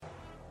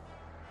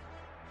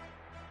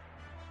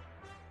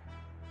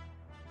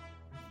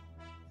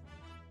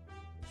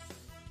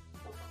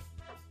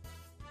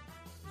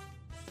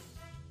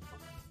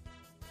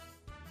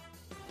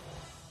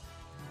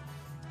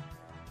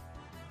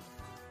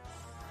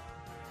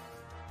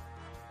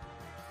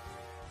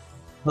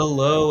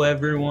Hello,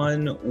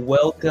 everyone.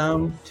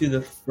 Welcome to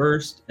the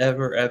first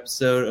ever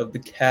episode of the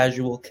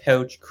Casual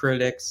Couch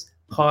Critics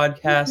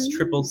podcast,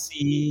 Triple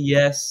C.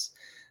 Yes.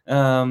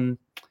 Um,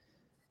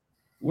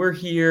 we're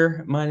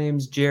here. My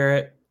name's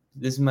Jarrett.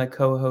 This is my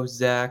co-host,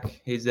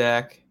 Zach. Hey,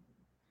 Zach.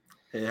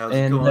 Hey, how's it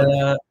And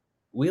going?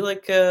 we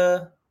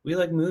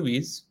like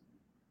movies.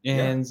 Yeah,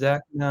 And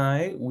Zach and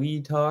I,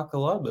 we talk a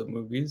lot about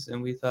movies,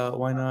 and we thought,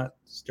 why not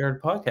start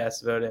a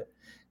podcast about it?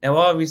 Now,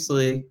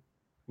 obviously,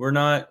 we're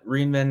not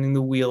reinventing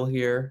the wheel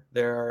here.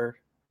 There are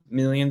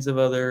millions of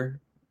other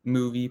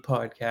movie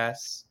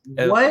podcasts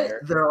out what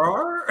there, there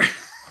are?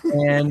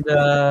 and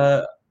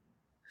a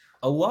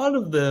lot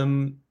of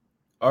them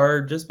are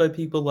just by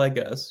people like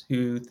us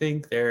who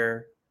think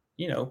they're,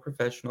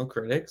 professional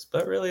critics,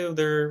 but really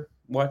they're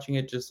watching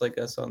it just like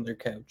us on their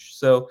couch.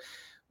 So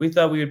we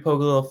thought we would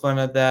poke a little fun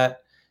at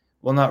that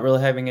while not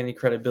really having any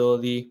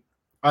credibility.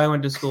 I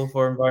went to school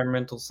for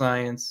environmental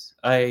science.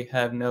 I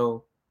have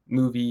no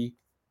movie,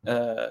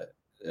 uh,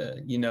 uh,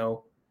 you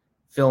know,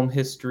 film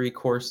history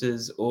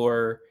courses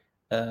or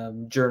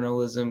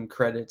journalism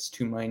credits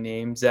to my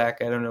name. Zach,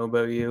 I don't know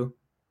about you.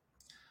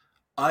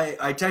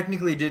 I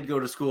technically did go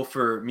to school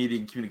for media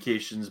and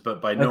communications,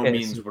 but by no Okay, so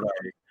means would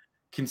I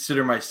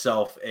consider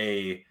myself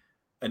a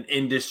an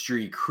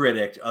industry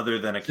critic other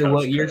than a So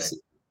what couch you're critic. s-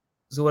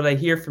 so what I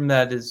hear from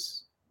that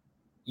is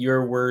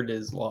your word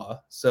is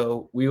law.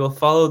 So we will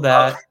follow Uh,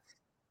 that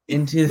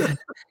into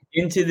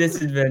into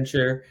this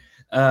adventure.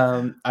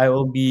 I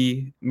will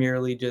be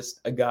merely just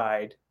a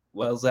guide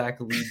while Zach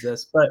leads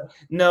us. But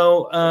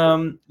no,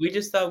 we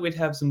just thought we'd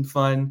have some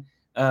fun.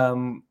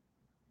 Um,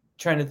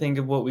 Trying to think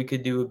of what we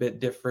could do a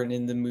bit different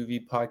in the movie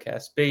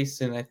podcast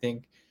space, and I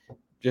think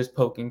just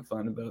poking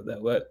fun about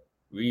that. What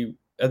we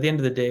at the end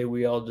of the day,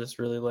 we all just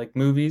really like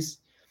movies,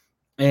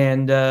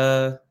 and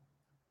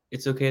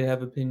it's okay to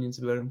have opinions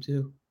about them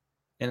too,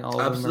 and all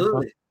of them are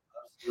fun. Absolutely,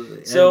 absolutely.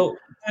 And So,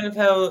 kind of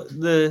how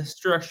the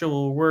structure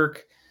will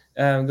work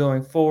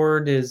going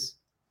forward is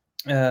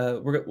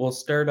we'll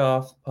start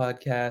off the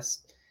podcast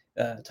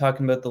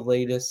talking about the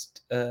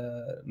latest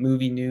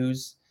movie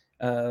news,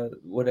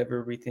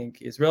 whatever we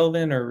think is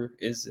relevant or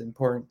is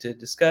important to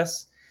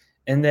discuss.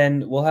 And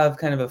then we'll have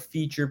kind of a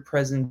feature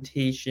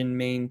presentation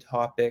main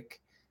topic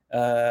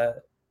uh,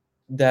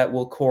 that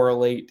will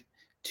correlate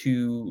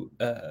to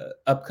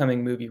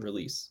upcoming movie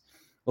release.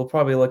 We'll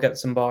probably look at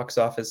some box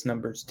office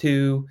numbers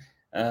too.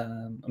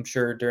 I'm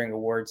sure during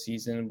award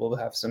season we'll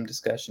have some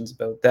discussions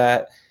about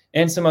that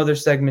and some other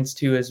segments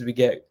too as we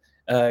get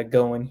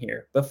going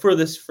here. But for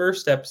this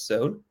first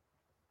episode,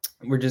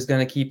 we're just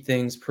going to keep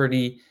things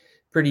pretty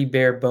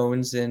bare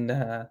bones and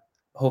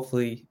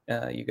hopefully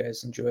you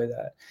guys enjoy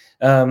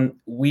that.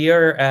 We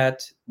are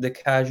at the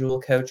Casual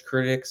Couch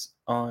Critics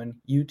on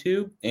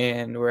YouTube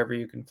and wherever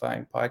you can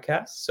find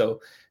podcasts, so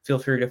feel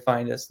free to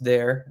find us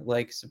there,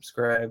 like,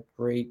 subscribe,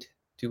 rate,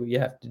 do what you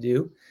have to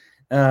do.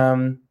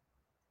 um,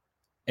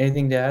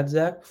 Anything to add,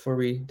 Zach, before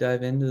we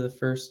dive into the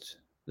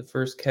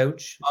first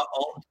couch?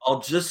 I'll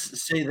just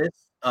say this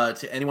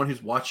to anyone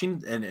who's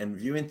watching and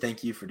viewing.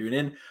 Thank you for tuning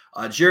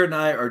in. Jared and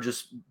I are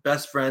just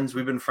best friends.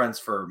 We've been friends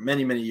for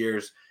many, many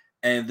years.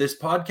 And this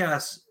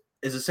podcast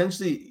is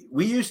essentially,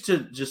 we used to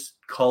just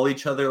call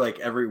each other like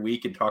every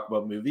week and talk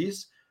about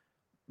movies.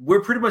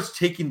 We're pretty much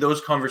taking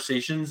those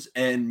conversations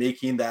and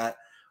making that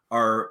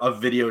our a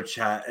video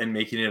chat and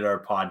making it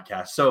our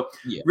podcast. So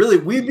Yeah. really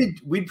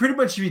we'd pretty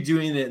much be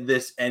doing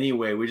this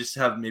anyway. We just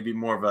have maybe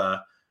more of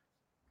a,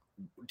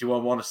 do I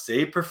want to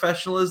say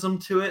professionalism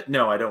to it?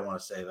 No, I don't want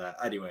to say that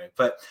anyway,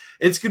 but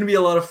it's going to be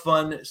a lot of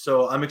fun.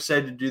 So I'm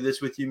excited to do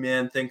this with you,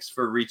 man. Thanks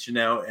for reaching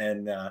out.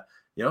 And,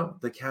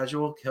 the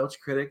Casual Couch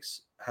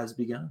Critics has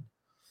begun.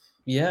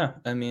 Yeah,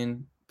 I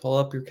mean, pull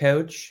up your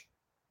couch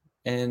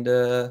and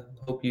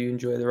hope you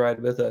enjoy the ride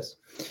with us.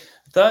 I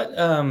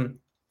thought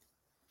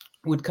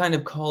would kind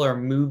of call our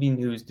movie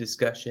news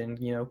discussion,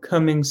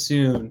 coming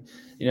soon.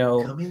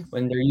 Coming.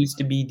 When there used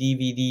to be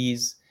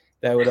DVDs,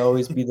 that would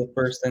always be the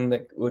first thing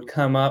that would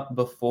come up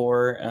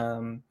before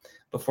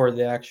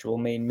the actual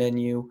main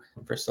menu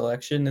for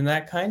selection, and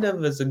that kind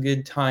of is a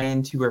good tie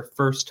into our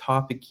first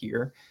topic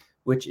here,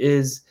 which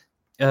is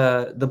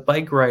the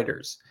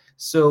BikeRiders.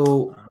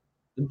 So,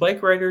 the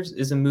BikeRiders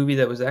is a movie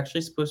that was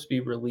actually supposed to be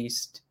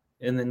released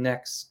in the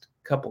next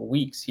couple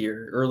weeks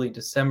here, early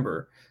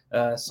December,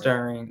 Right.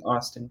 starring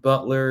Austin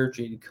Butler,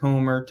 J.D.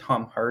 Comer,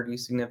 Tom Hardy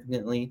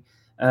significantly,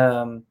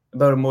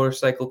 about a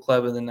motorcycle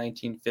club in the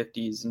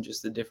 1950s and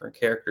just the different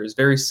characters.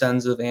 Very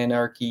Sons of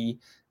Anarchy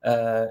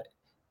uh,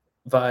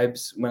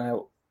 vibes when I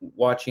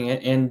watching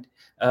it. And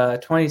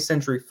 20th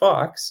Century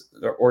Fox,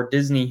 or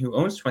Disney, who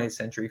owns 20th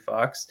Century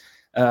Fox,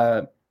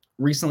 uh,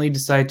 recently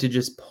decided to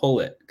just pull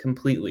it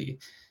completely.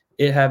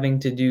 It having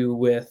to do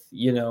with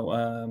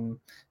the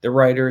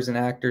writers and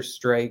actors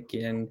strike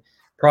and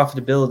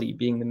profitability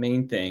being the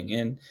main thing.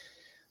 And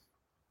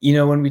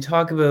when we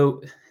talk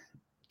about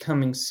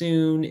coming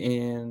soon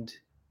and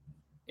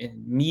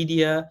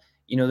media,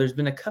 there's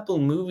been a couple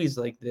movies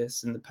like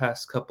this in the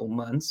past couple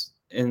months,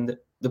 and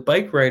the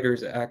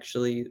BikeRiders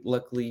actually,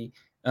 luckily,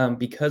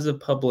 because of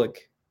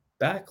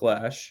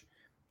backlash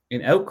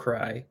and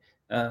outcry,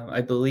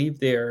 I believe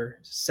they're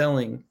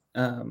selling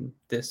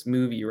this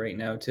movie right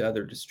now to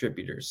other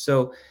distributors.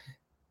 So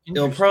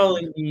it'll Interesting.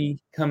 probably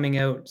be coming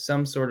out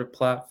some sort of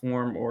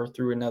platform or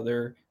through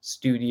another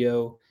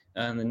studio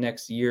in the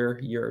next year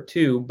or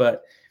two.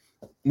 But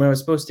when it was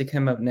supposed to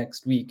come out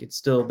next week, it's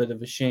still a bit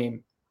of a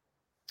shame.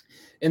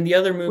 And the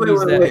other Wait,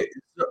 movies wait,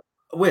 that,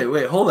 wait.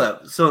 Wait, hold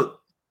up. So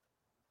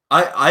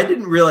I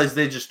didn't realize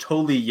they just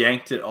totally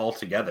yanked it all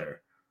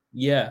together.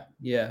 yeah,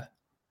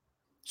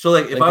 So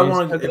like like they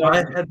just took it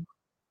off.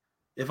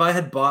 if I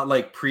had bought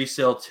like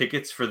pre-sale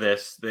tickets for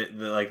this,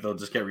 like they'll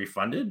just get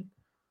refunded.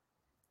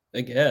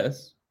 I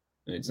guess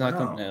it's not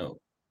coming Wow.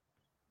 out.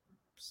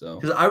 So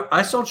Because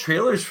I saw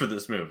trailers for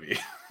this movie.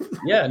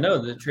 yeah, no,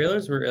 the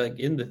trailers were like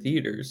in the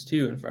theaters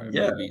too, in front of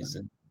Yeah, movies,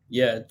 and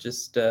yeah, it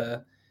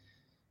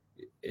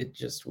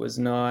just was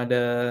not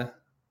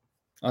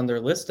on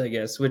their list, I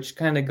guess, which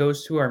kind of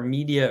goes to our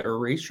media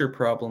erasure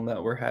problem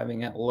that we're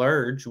having at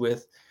large.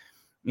 With,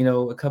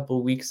 a couple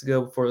of weeks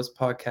ago before this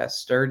podcast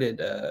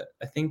started,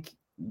 I think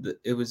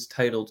it was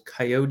titled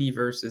Coyote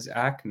versus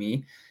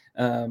Acme,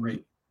 um,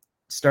 right.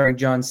 starring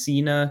John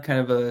Cena, kind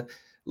of a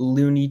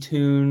Looney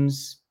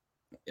Tunes,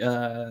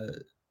 uh,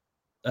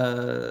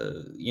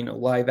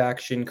 live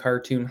action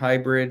cartoon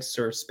hybrid,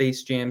 sort of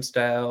Space Jam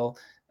style,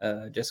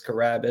 Jessica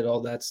Rabbit,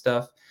 all that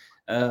stuff.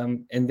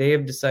 And they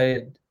have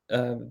decided,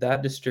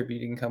 that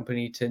distributing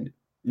company, to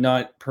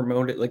not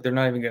promote it. Like they're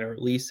not even going to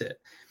release it.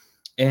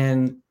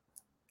 And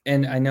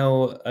I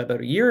know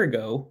about a year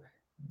ago,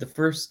 the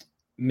first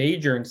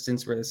major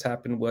instance where this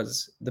happened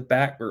was the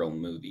Batgirl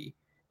movie.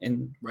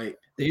 And Right.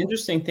 the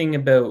interesting thing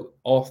about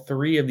all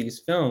three of these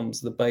films,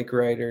 the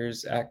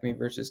BikeRiders, Acme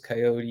versus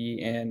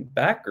Coyote, and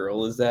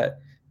Batgirl, is that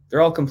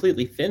they're all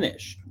completely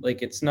finished.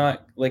 Like it's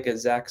not like a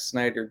Zack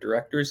Snyder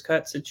director's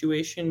cut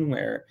situation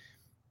where,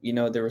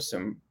 there was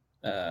some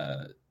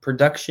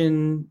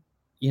production,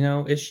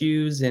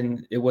 issues,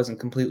 and it wasn't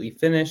completely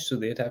finished, so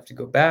they'd have to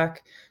go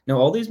back. No,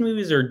 all these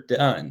movies are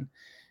done.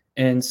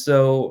 And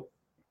so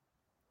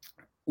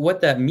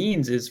what that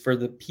means is, for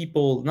the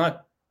people,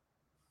 not,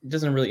 it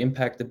doesn't really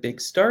impact the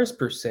big stars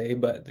per se,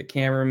 but the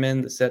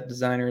cameramen, the set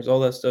designers, all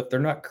that stuff, they're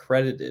not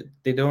credited.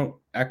 They don't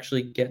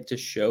actually get to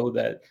show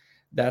that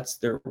that's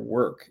their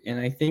work. And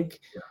I think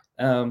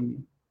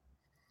um,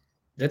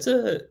 that's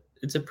a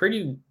it's a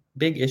pretty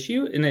big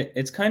issue, and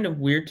it's kind of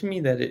weird to me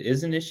that it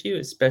is an issue,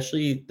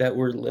 especially that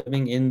we're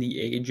living in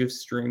the age of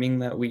streaming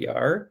that we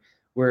are,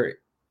 where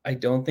I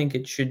don't think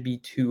it should be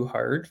too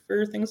hard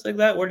for things like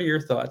that. What are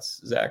your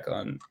thoughts, Zach,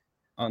 on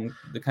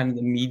the kind of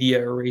the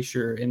media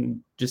erasure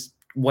and just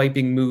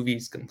wiping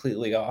movies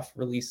completely off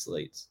release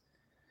slates?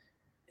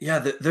 Yeah,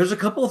 there's a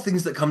couple of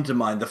things that come to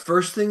mind. The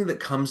first thing that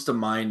comes to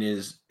mind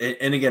is,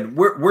 and again,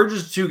 we're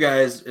just two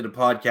guys in a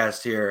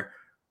podcast here,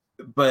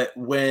 but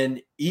when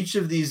each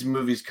of these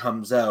movies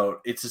comes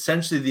out, it's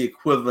essentially the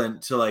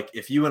equivalent to like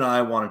if you and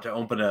I wanted to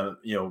open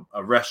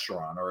a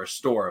restaurant or a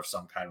store of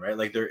some kind, right?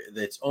 Like they're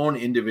its own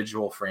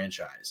individual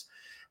franchise.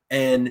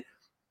 And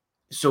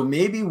so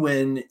maybe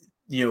when,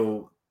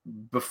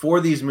 before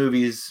these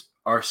movies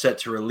are set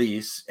to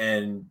release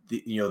and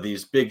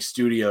these big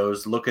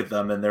studios look at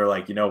them and they're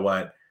like, you know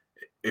what,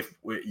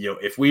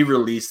 if we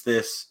release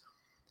this,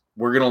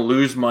 we're going to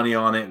lose money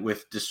on it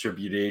with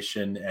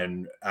distribution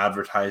and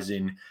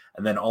advertising.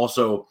 And then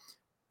also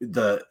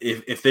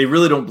if they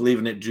really don't believe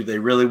in it, do they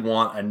really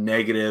want a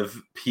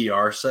negative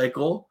PR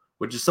cycle,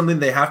 which is something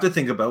they have to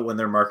think about when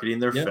they're marketing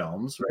their Yeah.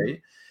 films,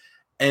 right?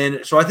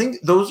 And so I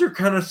think those are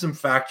kind of some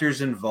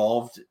factors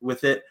involved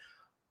with it.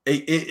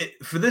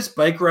 For this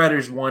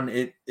BikeRiders one,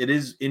 it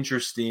is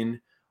interesting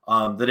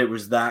that it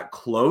was that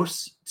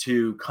close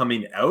to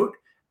coming out,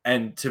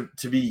 and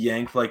to be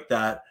yanked like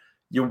that.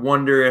 You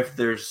wonder if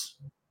there's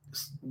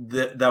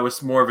that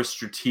was more of a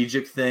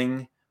strategic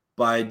thing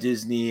by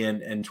Disney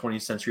and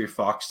 20th Century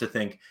Fox to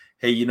think,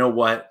 hey, you know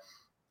what,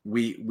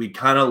 we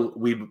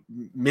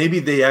maybe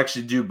they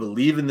actually do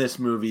believe in this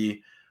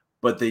movie,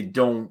 but they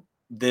don't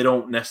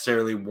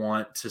necessarily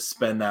want to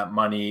spend that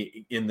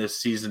money in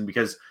this season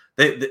because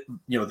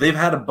they've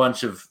had a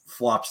bunch of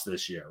flops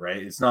this year,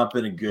 right? It's not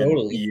been a good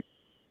Totally. year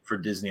for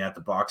Disney at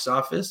the box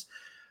office.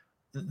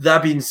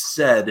 That being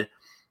said,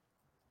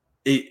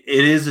 it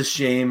is a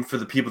shame for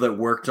the people that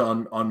worked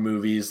on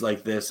movies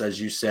like this,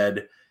 as you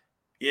said.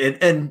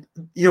 And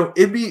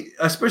it'd be,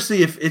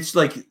 especially if it's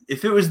like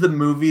if it was the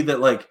movie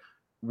that like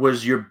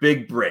was your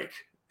big break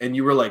and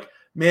you were like,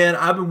 man,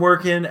 I've been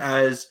working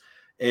as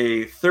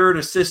a third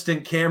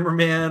assistant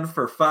cameraman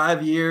for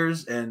 5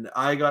 years and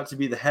I got to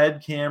be the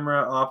head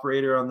camera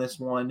operator on this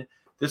one.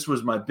 This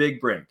was my big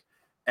break.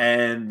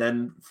 And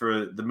then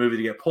for the movie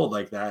to get pulled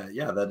like that,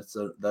 yeah,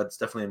 that's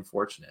definitely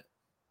unfortunate.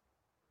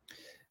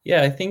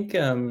 Yeah, I think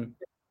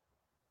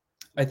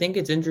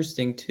it's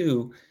interesting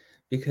too,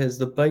 because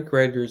the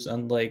BikeRiders,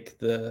 unlike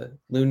the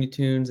Looney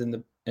Tunes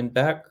and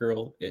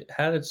Batgirl, it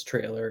had its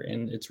trailer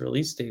and its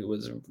release date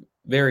was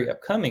very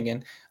upcoming.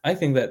 And I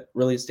think that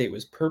release date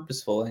was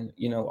purposeful. And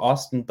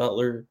Austin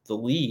Butler, the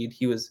lead,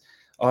 he was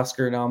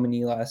Oscar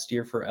nominee last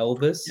year for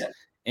Elvis, Yeah.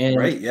 and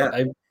Right.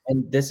 Yeah.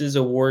 And this is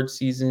award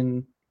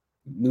season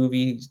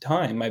movie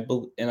time. I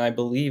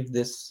believe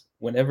this,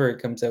 whenever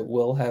it comes out,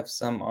 will have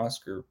some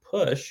Oscar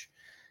push.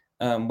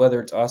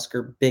 Whether it's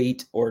Oscar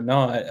bait or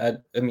not,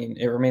 I mean,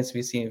 it remains to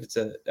be seen if it's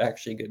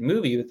actually a good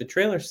movie, but the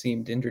trailer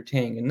seemed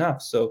entertaining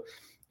enough. So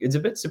it's a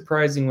bit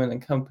surprising when a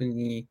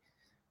company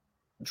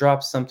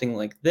drops something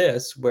like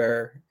this,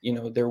 where,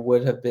 there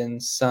would have been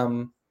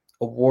some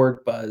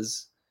award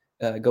buzz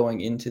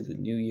going into the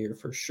new year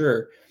for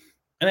sure.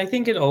 And I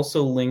think it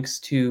also links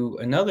to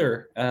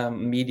another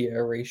media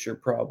erasure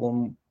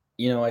problem.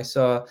 I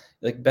saw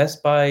like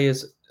Best Buy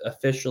is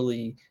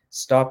officially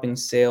stopping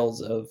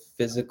sales of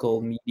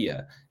physical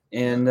media,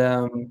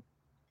 Yeah.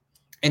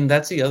 and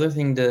that's the other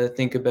thing to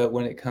think about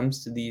when it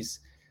comes to these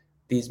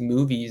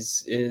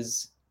movies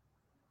is,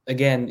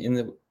 again, in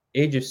the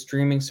age of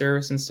streaming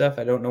service and stuff.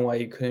 I don't know why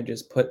you couldn't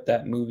just put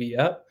that movie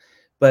up,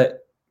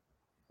 but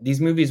these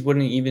movies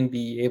wouldn't even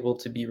be able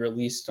to be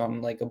released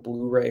on like a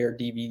Blu-ray or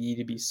DVD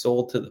to be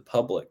sold to the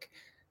public.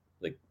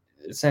 Like,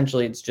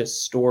 essentially it's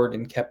just stored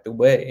and kept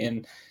away.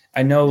 And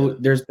I know Yeah.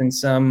 there's been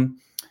some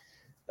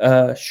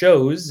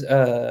shows,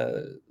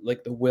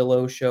 like the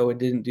Willow show, it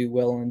didn't do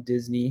well on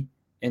Disney,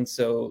 and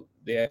so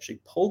they actually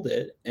pulled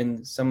it.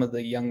 And some of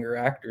the younger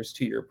actors,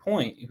 to your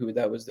point, who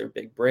that was their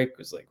big break,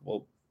 was like,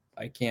 well,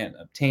 I can't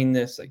obtain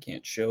this, I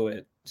can't show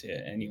it to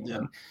Yeah.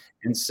 anyone.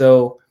 And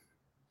so,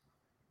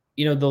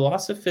 the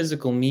loss of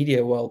physical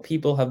media, while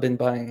people have been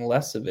buying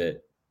less of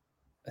it,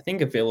 I think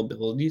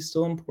availability is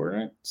still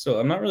important. So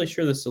I'm not really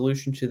sure the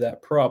solution to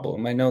that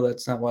problem. I know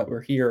that's not why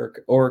we're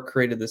here or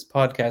created this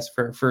podcast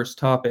for our first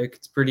topic.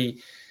 It's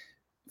pretty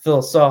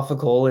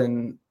philosophical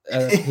and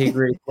pay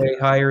grade way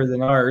higher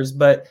than ours,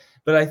 but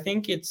I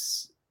think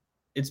it's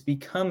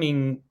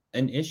becoming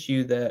an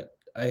issue that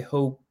I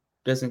hope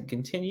doesn't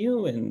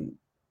continue, and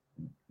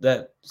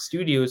that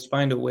studios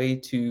find a way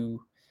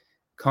to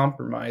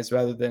compromise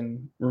rather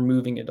than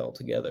removing it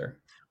altogether.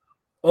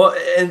 Well,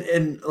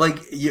 and like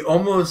you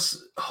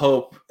almost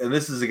hope, and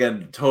this is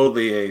again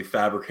totally a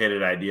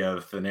fabricated idea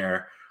of thin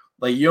air.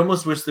 Like you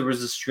almost wish there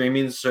was a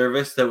streaming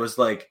service that was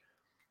like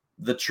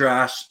the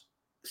trash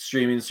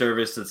streaming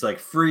service that's like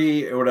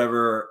free or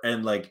whatever.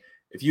 And like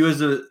if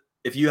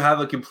you have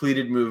a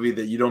completed movie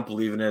that you don't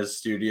believe in as a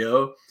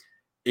studio,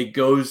 it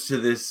goes to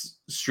this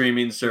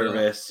streaming Yeah.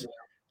 service,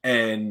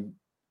 and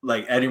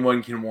like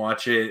anyone can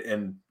watch it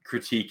and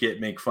critique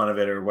it, make fun of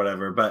it or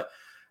whatever. But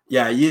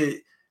yeah,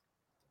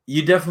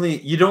 you definitely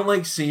you don't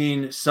like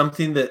seeing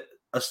something that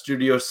a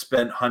studio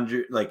spent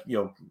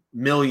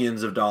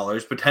millions of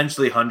dollars,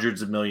 potentially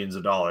hundreds of millions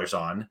of dollars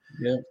on,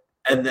 Yeah.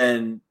 and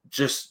then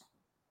just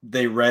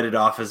they read it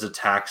off as a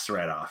tax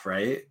write-off,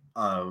 right?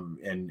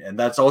 And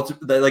that's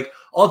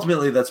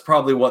ultimately that's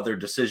probably what their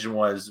decision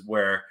was,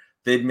 where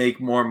they'd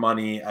make more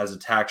money as a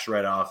tax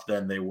write-off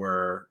than they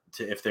were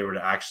to if they were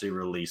to actually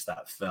release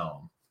that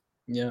film.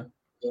 Yeah.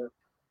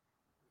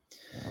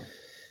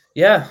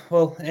 Yeah.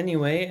 Well,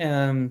 anyway,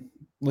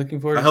 looking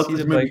forward I to hope see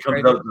this the movie bike comes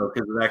riders. out though,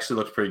 because it actually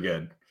looks pretty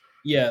good.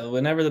 Yeah,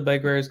 whenever the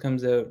bike riders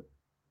comes out,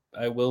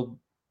 I will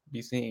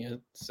be seeing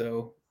it.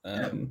 So,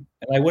 Yeah, and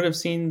I would have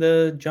seen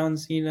the John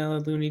Cena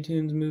Looney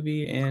Tunes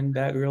movie and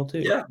Batgirl too,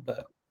 yeah,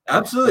 but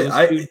absolutely.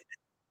 those two,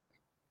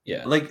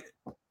 yeah. Like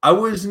I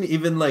wasn't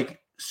even like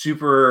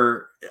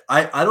super.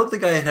 I don't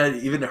think I had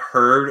even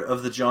heard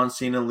of the John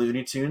Cena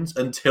Looney Tunes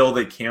until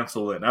they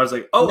canceled it, and I was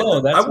like, oh,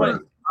 No, that's why.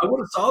 I would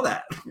have saw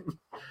that.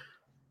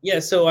 Yeah,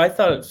 so I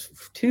thought it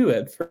too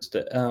at first.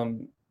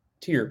 To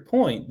your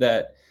point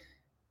that,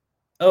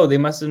 oh, they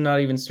must have not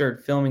even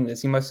started filming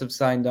this. He must have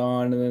signed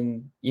on,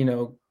 and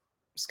then,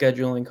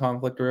 scheduling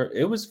conflict, or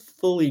it was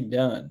fully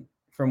done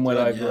from what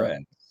Done, I've yeah.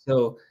 read.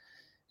 So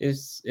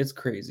it's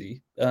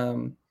crazy. But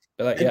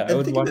yeah, I And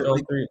would think of watch it all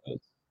three of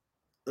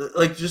those.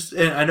 like just,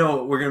 and I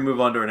know we're gonna move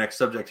on to our next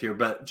subject here,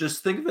 but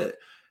just think of it.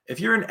 If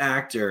you're an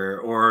actor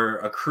or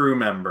a crew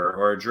member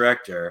or a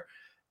director,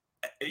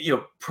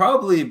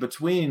 probably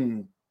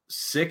between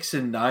 6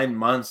 and 9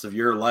 months of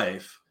your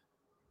life,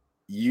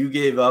 you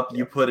gave up, Yeah.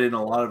 you put in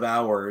a lot of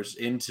hours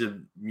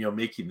into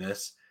making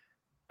this,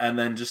 and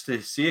then just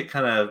to see it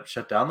kind of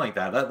shut down like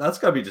that's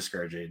got to be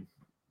discouraging.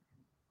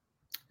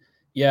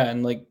 Yeah,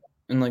 and like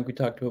we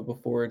talked about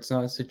before, it's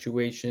not a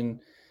situation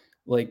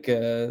like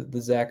the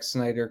Zack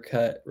Snyder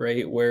cut,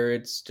 right? Where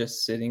it's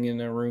just sitting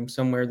in a room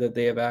somewhere that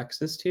they have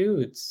access to.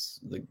 It's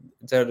like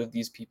it's out of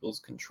these people's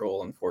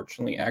control,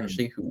 unfortunately. Mhm.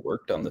 Actually, who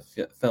worked on the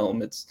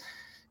film? It's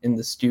in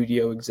the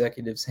studio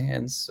executives'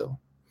 hands. So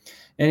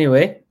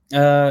anyway,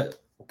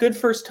 good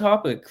first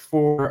topic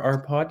for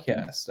our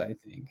podcast, I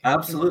think.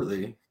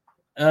 Absolutely.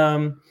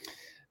 Um,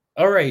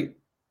 all right.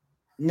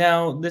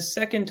 Now, the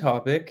second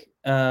topic,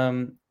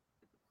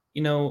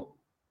 you know,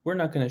 we're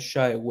not going to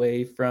shy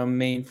away from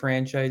main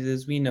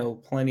franchises. We know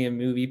plenty of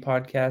movie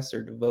podcasts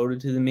are devoted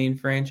to the main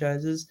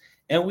franchises,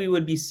 and we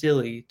would be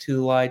silly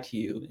to lie to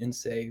you and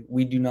say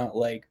we do not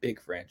like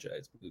big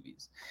franchise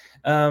movies.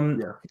 Um,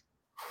 Yeah.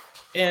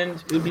 and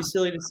it would be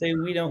silly to say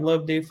we don't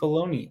love Dave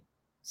Filoni.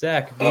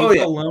 Zach, Oh Dave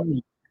yeah.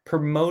 Filoni,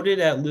 promoted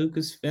at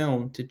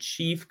Lucasfilm to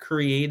chief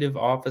creative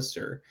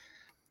officer.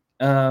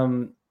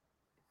 Um,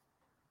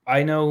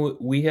 I know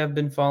we have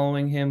been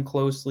following him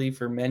closely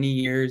for many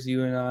years,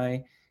 you and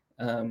I,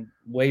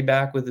 way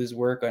back with his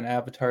work on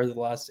Avatar: The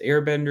Last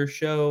Airbender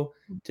show,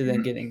 to then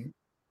Mhm. getting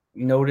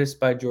noticed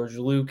by George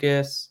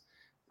Lucas,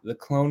 the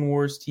Clone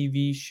Wars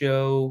TV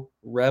show,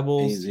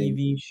 Rebels Amazing.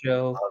 TV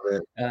show,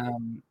 Love it.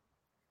 um,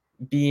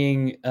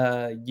 being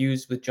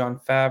used with Jon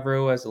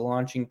Favreau as a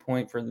launching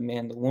point for The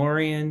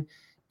Mandalorian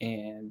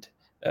and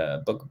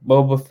Book of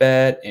Boba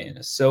Fett and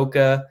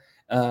Ahsoka.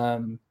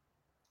 Um,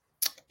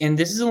 and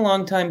this is a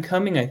long time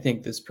coming, I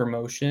think, this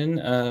promotion.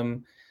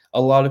 A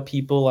lot of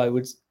people,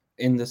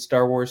 in the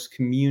Star Wars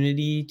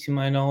community, to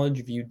my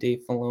knowledge, view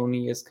Dave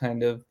Filoni as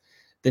kind of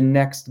the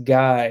next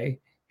guy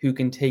who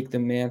can take the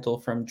mantle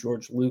from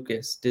George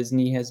Lucas.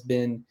 Disney has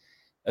been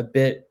a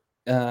bit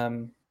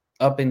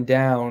up and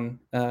down,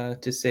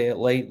 to say it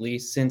lightly,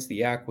 since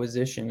the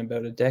acquisition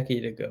about a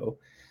decade ago.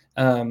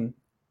 Um,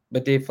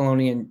 but Dave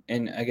Filoni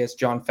and I guess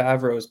Jon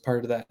Favreau is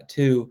part of that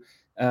too.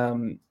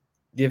 Um,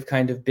 they've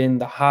kind of been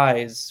the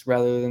highs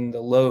rather than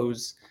the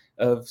lows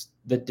of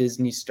the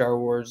Disney Star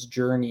Wars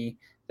journey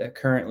that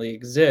currently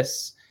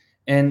exists.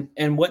 And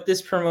what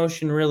this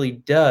promotion really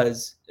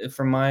does,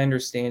 from my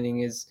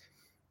understanding, is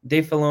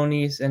Dave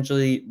Filoni,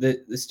 essentially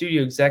the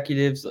studio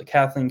executives like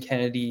Kathleen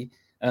Kennedy,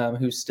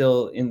 who's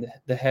still in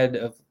the head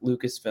of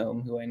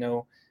Lucasfilm, who I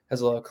know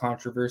has a lot of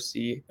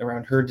controversy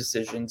around her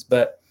decisions,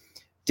 but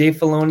Dave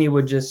Filoni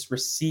would just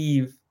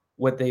receive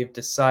what they've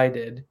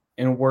decided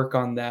and work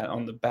on that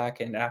on the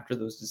back end after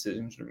those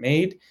decisions are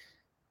made.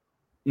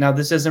 Now,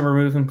 this doesn't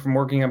remove him from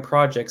working on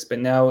projects, but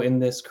now in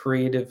this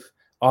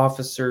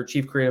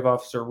chief creative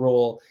officer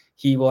role,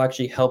 he will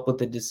actually help with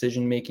the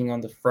decision making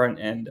on the front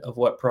end of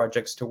what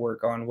projects to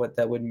work on, what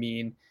that would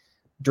mean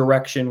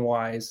direction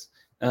wise.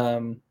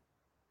 Um,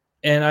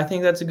 and I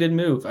think that's a good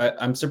move.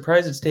 I'm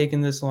surprised it's taken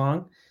this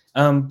long.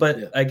 But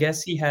Yeah. I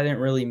guess he hadn't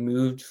really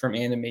moved from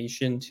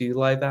animation to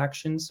live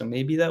action, so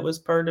maybe that was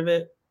part of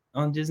it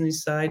on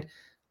Disney's side.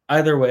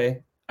 Either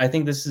way, I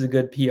think this is a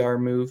good PR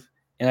move,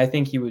 and I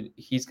think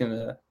he's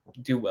gonna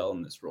do well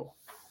in this role.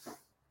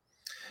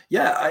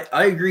 Yeah,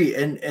 I agree.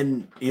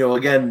 And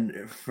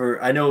again,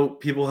 for I know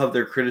people have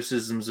their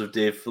criticisms of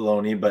Dave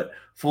Filoni, but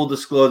full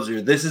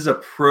disclosure, this is a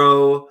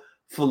pro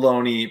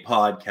Filoni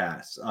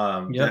podcast.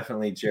 Yep.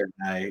 Definitely Jared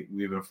and I,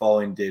 we've been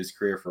following Dave's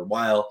career for a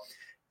while.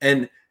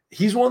 And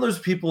he's one of those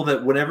people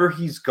that whenever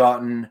he's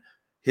gotten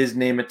his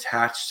name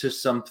attached to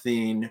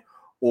something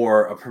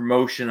or a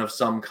promotion of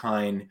some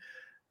kind,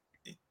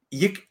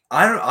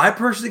 I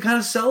personally kind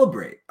of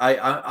celebrate.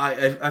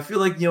 I feel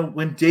like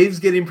when Dave's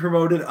getting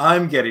promoted,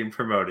 I'm getting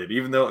promoted,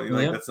 even though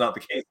like Yep. that's not the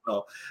case at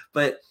all.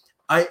 But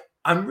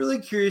I'm really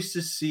curious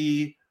to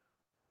see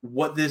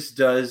what this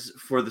does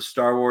for the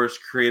Star Wars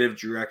creative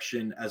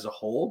direction as a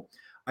whole.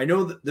 I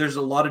know that there's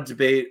a lot of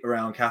debate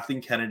around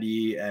Kathleen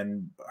Kennedy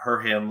and her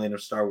handling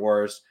of Star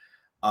Wars.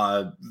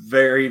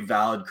 Very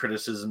valid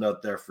criticism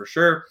out there for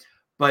sure.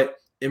 But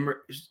in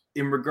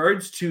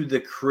regards to the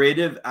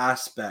creative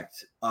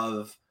aspect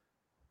of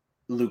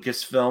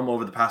Lucasfilm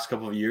over the past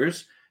couple of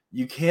years,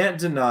 you can't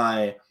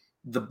deny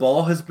the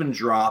ball has been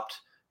dropped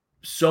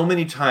so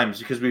many times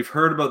because we've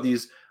heard about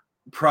these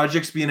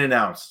projects being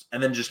announced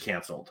and then just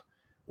canceled,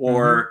 Mm-hmm.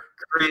 or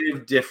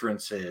creative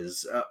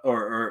differences,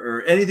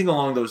 or anything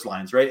along those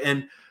lines, right?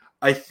 And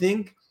I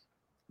think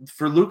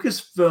for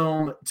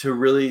Lucasfilm to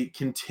really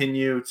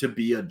continue to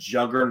be a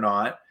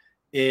juggernaut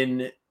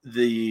in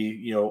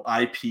the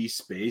IP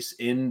space,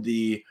 in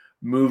the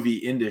movie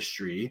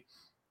industry,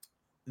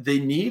 they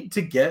need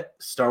to get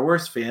Star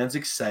Wars fans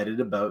excited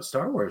about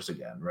Star Wars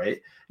again, right?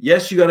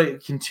 Yes, you got to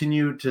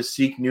continue to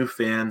seek new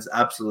fans,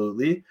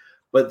 absolutely.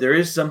 But there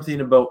is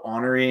something about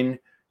honoring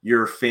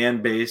your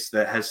fan base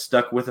that has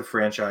stuck with a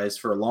franchise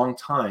for a long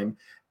time.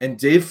 And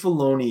Dave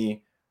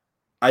Filoni,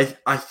 I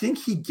think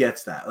he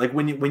gets that. Like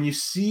when you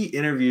see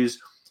interviews,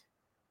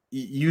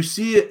 you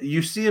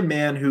see a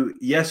man who,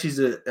 yes, he's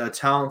a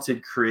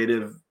talented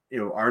creative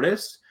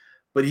artist,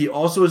 but he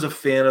also is a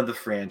fan of the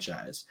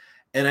franchise.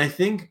 And I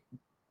think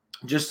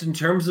just in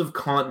terms of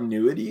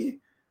continuity,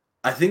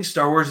 I think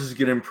Star Wars is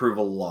going to improve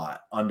a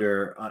lot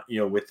under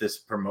with this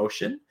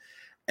promotion.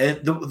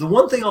 And the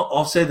one thing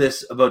I'll say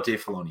this about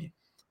Dave Filoni: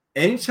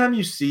 anytime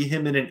you see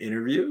him in an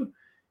interview,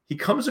 he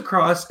comes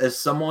across as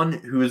someone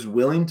who is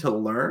willing to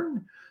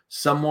learn,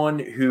 someone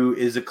who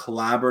is a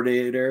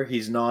collaborator.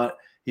 He's not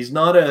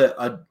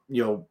a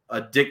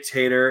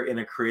dictator in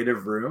a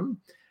creative room,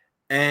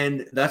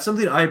 and that's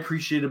something I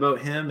appreciate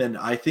about him. And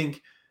I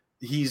think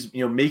he's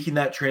making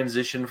that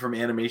transition from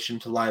animation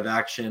to live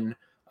action.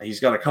 He's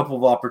got a couple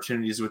of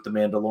opportunities with the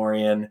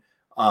Mandalorian,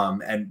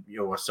 and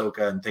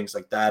Ahsoka and things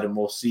like that, and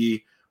we'll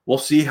see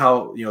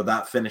how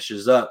that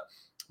finishes up.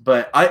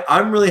 But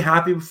I'm really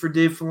happy for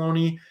Dave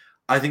Filoni.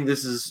 I think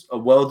this is a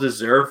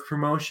well-deserved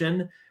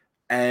promotion,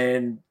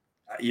 and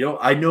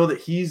I know that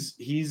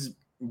he's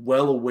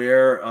well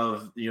aware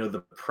of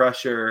the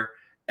pressure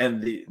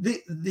and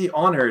the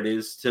honor it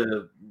is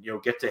to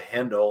get to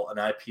handle an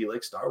IP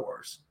like Star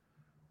Wars.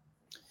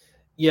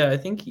 Yeah, I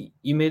think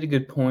you made a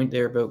good point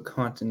there about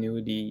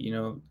continuity.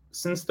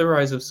 Since the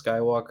rise of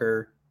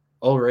Skywalker,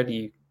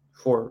 already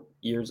 4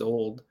 years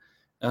old.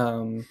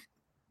 Wow.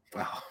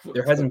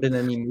 There hasn't been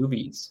any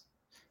movies.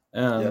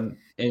 Yeah.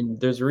 And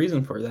there's a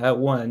reason for that.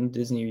 One,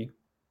 Disney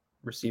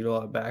received a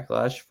lot of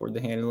backlash for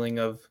the handling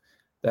of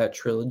that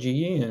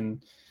trilogy,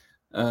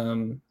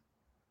 um,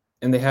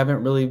 and they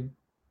haven't really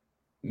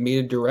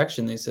made a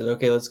direction. They said,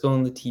 okay, let's go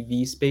in the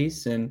TV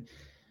space, and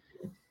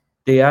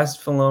they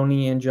asked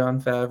Filoni and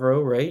Jon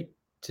Favreau, right,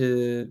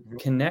 to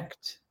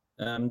connect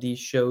these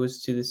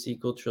shows to the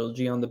sequel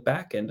trilogy on the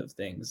back end of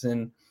things.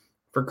 And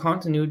for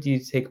continuity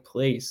to take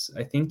place,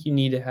 I think you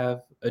need to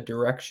have a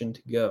direction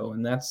to go,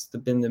 and that's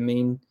been the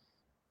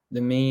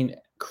main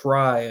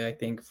cry, I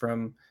think,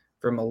 from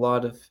a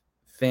lot of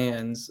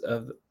fans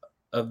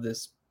of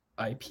this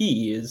IP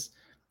is,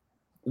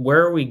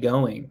 where are we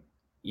going?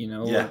 You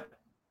know, Yeah.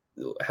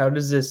 like, how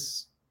does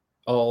this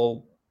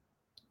all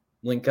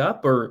link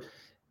up? Or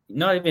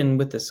not even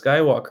with the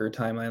Skywalker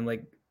timeline,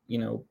 like, you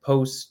know,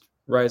 post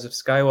Rise of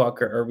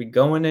Skywalker, are we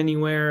going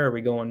anywhere? Are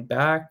we going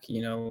back?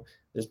 You know,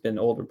 there's been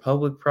Old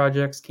Republic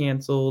projects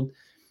canceled.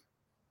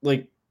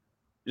 Like,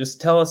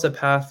 just tell us a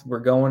path we're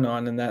going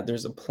on, and that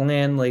there's a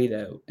plan laid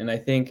out. And I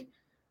think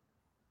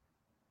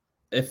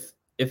if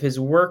his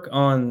work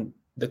on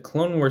the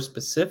Clone Wars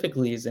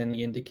specifically is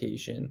any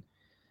indication,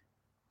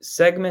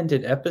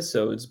 segmented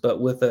episodes, but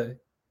with a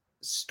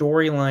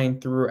storyline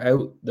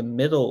throughout the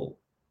middle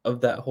of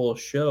that whole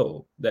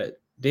show, that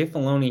Dave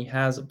Filoni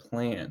has a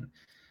plan,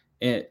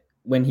 and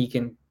when he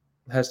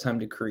has time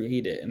to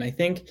create it. And I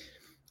think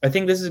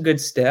this is a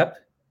good step,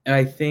 and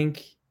I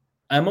think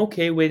I'm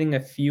okay waiting a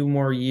few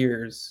more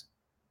years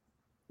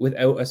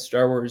without a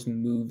Star Wars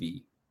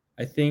movie.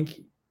 I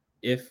think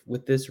if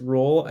with this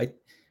role,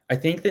 I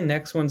think the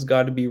next one's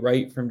got to be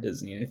right from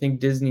Disney. I think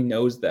Disney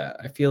knows that.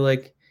 I feel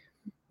like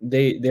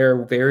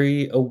they're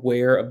very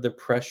aware of the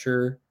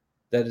pressure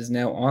that is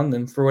now on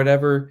them for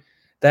whatever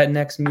that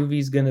next movie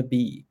is going to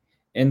be.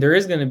 And there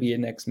is going to be a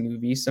next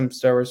movie. Some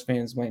Star Wars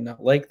fans might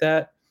not like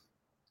that.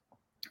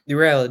 The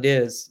reality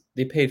is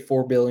they paid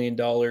 $4 billion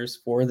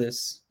for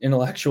this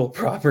intellectual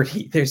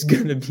property. There's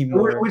going to be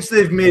more. Which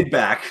they've made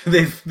back.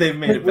 They've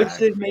made it Which back.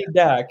 they've made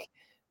back.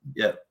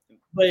 Yeah.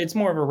 But it's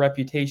more of a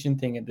reputation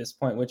thing at this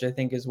point, which I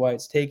think is why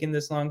it's taken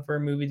this long for a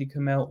movie to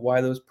come out, why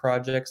those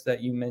projects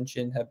that you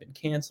mentioned have been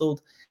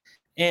canceled.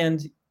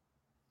 And,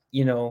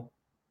 you know,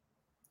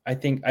 I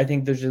think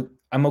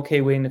I'm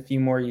okay waiting a few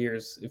more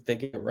years if they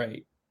get it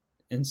right.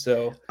 And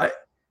so,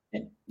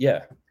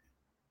 yeah.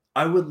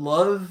 I would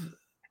love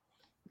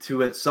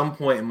to, at some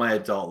point in my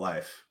adult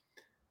life,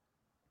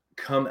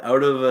 come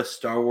out of a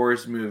Star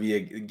Wars movie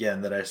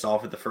again that I saw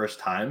for the first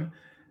time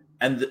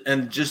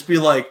and just be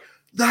like,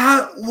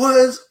 that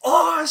was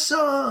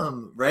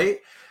awesome, right?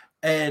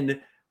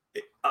 And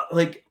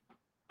like,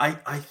 I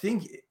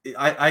think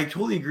I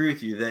totally agree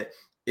with you that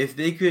if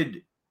they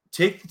could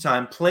take the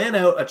time, plan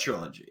out a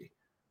trilogy,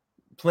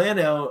 plan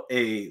out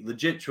a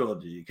legit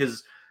trilogy,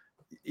 because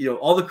you know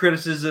all the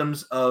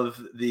criticisms of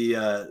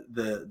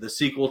the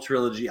sequel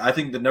trilogy, I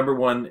think the number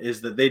one is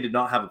that they did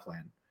not have a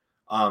plan.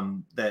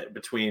 That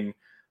between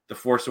the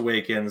Force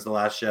Awakens, the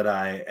Last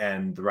Jedi,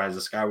 and the Rise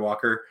of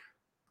Skywalker,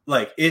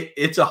 like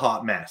it's a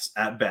hot mess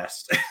at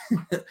best.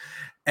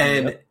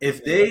 And Yep.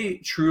 if they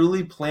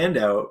truly planned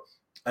out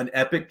an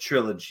epic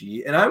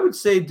trilogy, and I would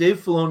say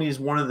Dave Filoni is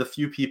one of the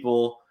few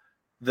people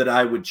that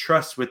I would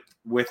trust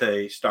with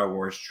a Star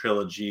Wars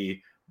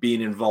trilogy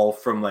being involved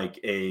from like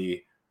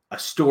a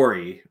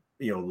story,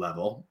 you know,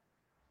 level.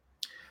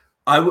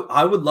 I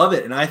would love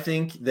it, and I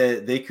think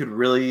that they could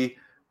really,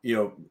 you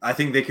know, I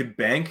think they could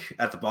bank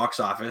at the box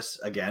office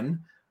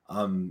again.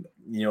 You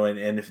know,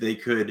 and if they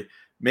could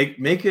make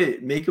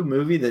a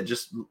movie that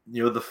just,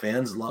 you know, the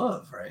fans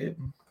love, right?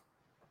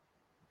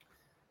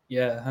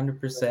 Yeah,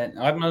 100%.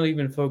 I'm not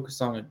even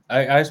focused on it.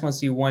 I just want to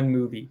see one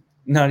movie,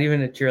 not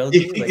even a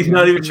trilogy. Like Not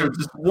one even sure,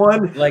 just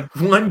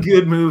one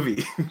good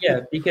movie.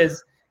 yeah,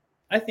 because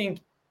I think,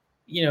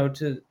 you know,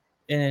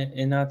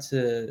 and not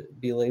to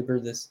belabor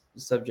this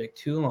subject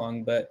too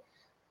long, but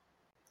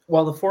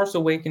while The Force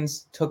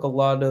Awakens took a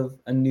lot of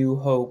A New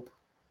Hope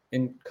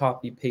and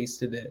copy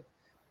pasted it,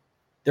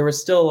 there was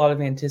still a lot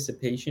of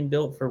anticipation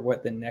built for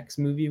what the next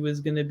movie was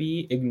going to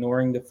be,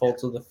 ignoring the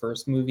faults of the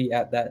first movie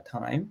at that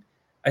time.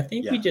 I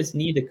think we Yeah. just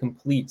need a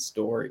complete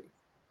story,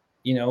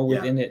 you know, Yeah.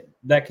 within it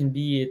that can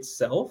be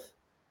itself.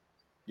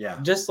 Yeah.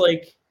 Just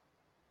like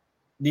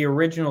the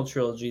original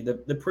trilogy, the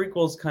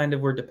prequels kind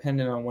of were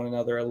dependent on one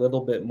another a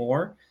little bit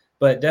more,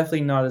 but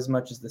definitely not as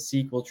much as the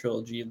sequel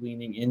trilogy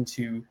leaning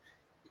into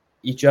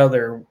each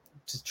other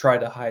to try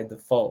to hide the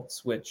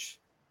faults, which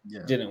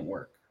didn't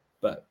work.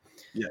 But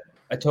Yeah.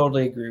 I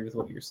totally agree with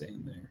what you're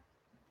saying there.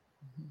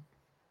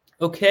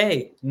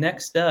 Okay,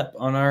 next up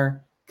on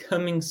our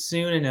coming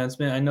soon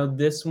announcement. I know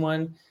this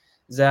one,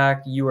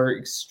 Zach, you are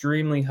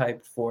extremely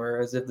hyped for,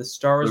 as if the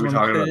Star Wars one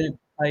couldn't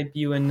hype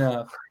you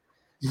enough.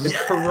 The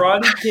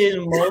Karate Kid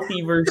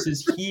multiverse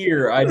is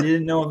here. I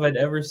didn't know if I'd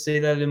ever say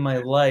that in my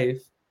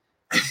life,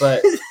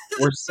 but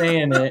we're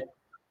saying it.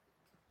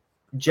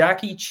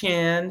 Jackie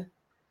Chan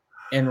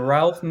and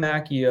Ralph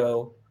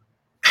Macchio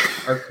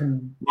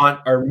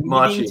are meeting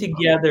Machi.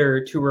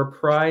 together to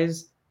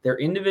reprise their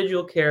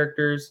individual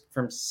characters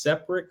from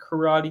separate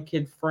Karate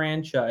Kid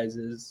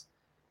franchises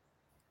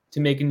to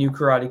make a new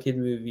Karate Kid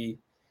movie.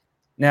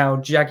 Now,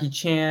 Jackie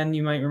Chan,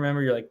 you might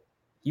remember, you're like,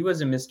 he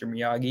wasn't Mr.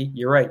 Miyagi.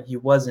 You're right, he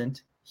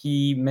wasn't.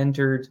 He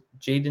mentored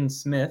Jaden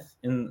Smith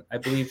in, I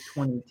believe,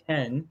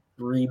 2010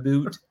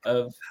 reboot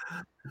of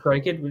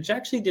Karate Kid, which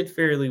actually did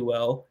fairly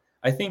well.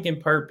 I think in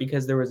part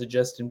because there was a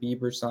Justin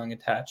Bieber song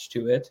attached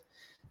to it.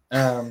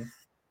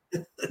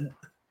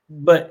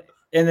 But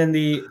and then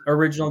the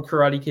original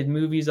Karate Kid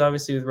movies,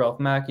 obviously with Ralph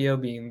Macchio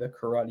being the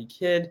Karate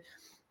Kid,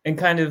 and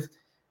kind of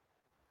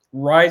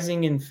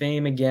rising in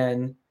fame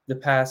again the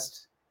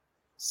past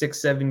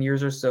 6-7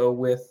 years or so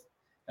with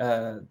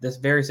this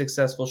very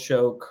successful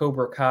show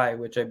Cobra Kai,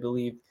 which I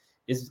believe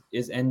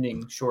is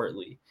ending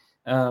shortly.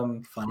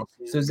 So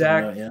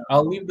Zach, out, yeah.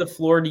 I'll leave the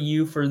floor to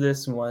you for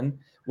this one.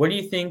 What do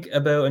you think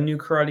about a new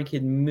Karate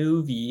Kid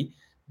movie,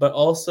 but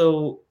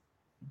also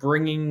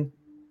bringing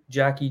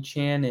Jackie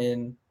Chan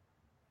in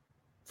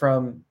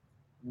from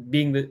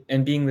being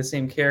the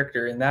same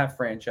character in that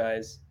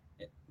franchise,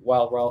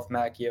 while Ralph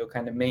Macchio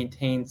kind of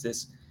maintains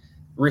this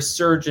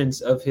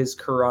resurgence of his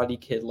Karate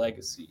Kid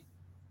legacy?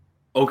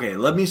 Okay,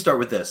 let me start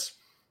with this.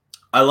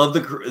 I love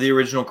the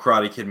original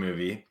Karate Kid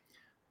movie.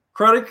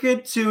 Karate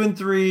Kid 2 and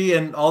 3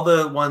 and all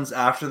the ones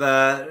after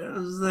that, it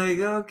was like,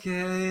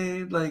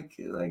 okay, like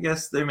I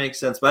guess they make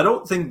sense. But I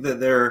don't think that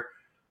they're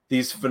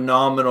these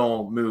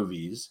phenomenal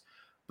movies.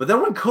 But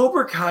then when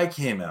Cobra Kai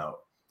came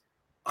out,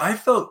 I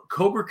felt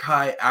Cobra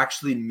Kai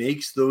actually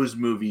makes those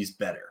movies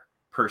better.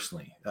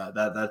 Personally,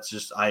 that's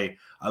just I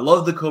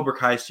love the Cobra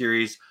Kai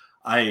series.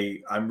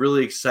 I'm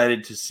really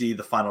excited to see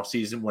the final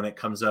season when it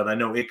comes out. I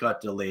know it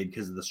got delayed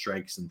because of the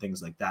strikes and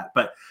things like that,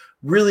 but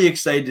really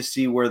excited to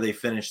see where they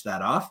finish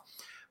that off.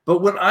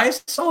 But when I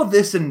saw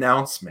this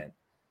announcement,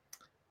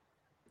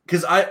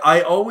 because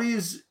I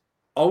always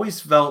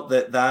felt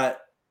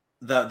that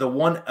the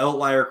one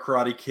outlier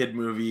Karate Kid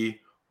movie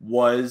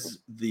was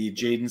the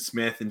Jaden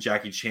Smith and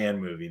Jackie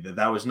Chan movie,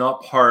 that was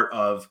not part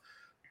of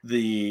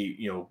the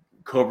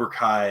Cobra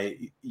Kai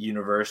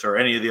universe or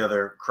any of the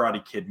other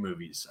Karate Kid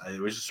movies. It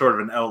was just sort of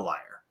an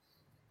outlier.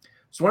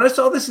 So when I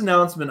saw this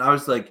announcement, I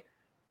was like,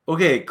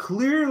 okay,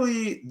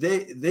 clearly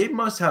they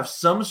must have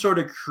some sort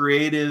of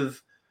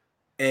creative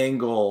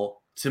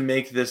angle to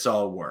make this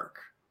all work.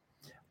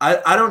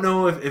 I don't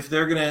know if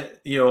they're gonna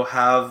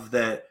have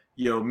that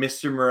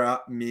Mr.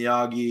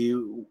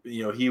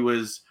 Miyagi he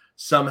was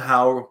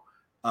somehow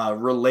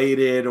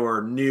related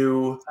or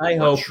knew I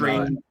or hope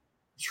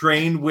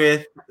trained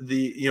with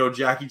the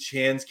Jackie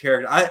Chan's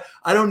character.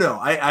 I don't know.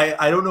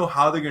 I don't know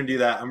how they're gonna do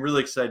that. I'm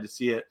really excited to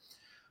see it.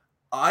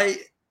 I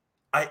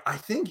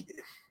think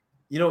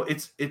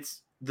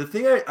it's the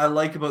thing I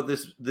like about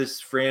this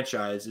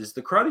franchise is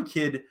the Karate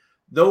Kid,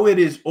 though it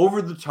is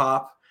over the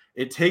top,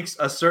 it takes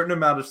a certain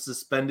amount of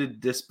suspended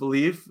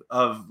disbelief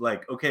of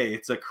like, okay,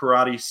 it's a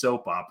karate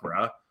soap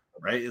opera,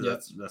 right? Yep.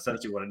 That's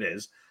essentially what it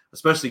is,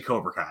 especially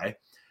Cobra Kai.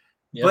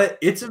 Yep. But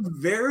it's a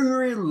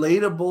very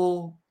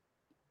relatable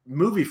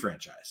movie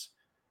franchise.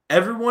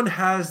 Everyone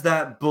has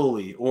that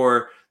bully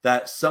or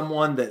that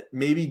someone that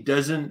maybe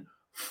doesn't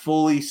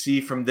fully see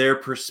from their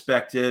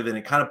perspective, and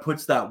it kind of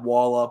puts that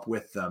wall up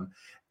with them.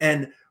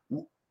 And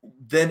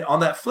then on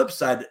that flip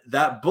side,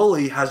 that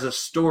bully has a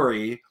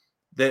story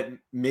that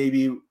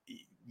maybe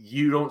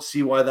you don't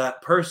see why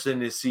that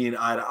person is seeing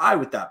eye to eye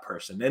with that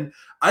person. And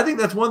I think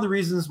that's one of the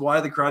reasons why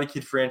the Karate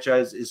Kid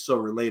franchise is so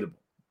relatable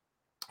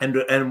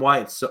and why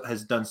it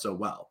has done so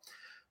well.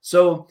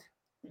 So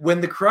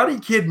when the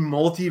Karate Kid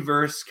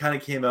multiverse kind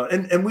of came out,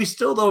 and we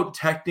still don't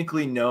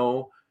technically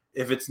know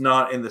if it's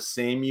not in the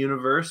same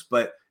universe,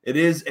 but it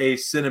is a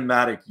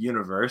cinematic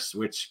universe,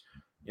 which,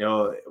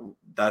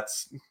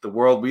 that's the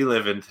world we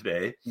live in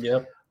today.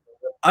 Yep.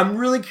 I'm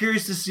really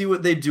curious to see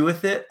what they do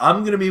with it.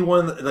 I'm going to be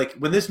one of the, like,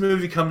 when this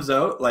movie comes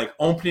out, like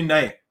opening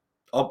night,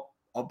 I'll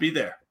be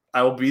there.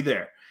 I will be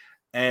there.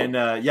 And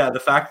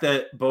the fact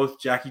that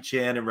both Jackie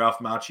Chan and Ralph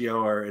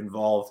Macchio are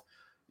involved,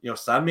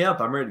 sign me up.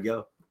 I'm ready to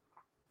go.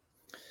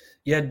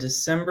 Yeah,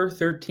 December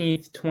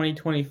 13th,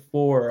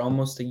 2024,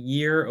 almost a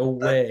year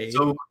away,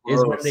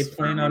 is when they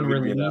plan on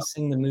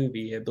releasing the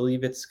movie. I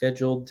believe it's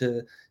scheduled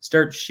to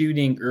start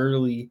shooting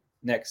early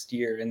next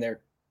year.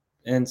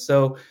 And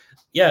so,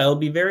 yeah, it'll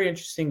be very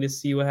interesting to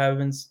see what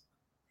happens.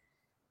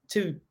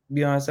 To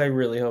be honest, I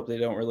really hope they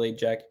don't relate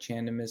Jackie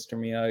Chan to Mr.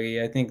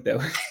 Miyagi. I think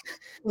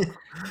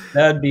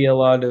that'd be a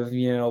lot of,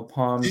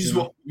 palms. You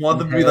just want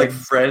them to be like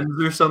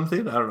friends or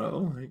something? I don't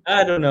know.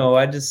 I don't know.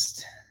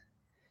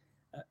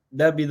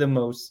 That'd be the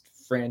most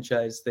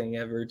franchise thing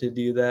ever to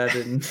do that,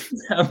 and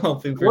I'm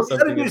hoping for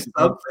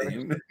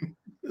something.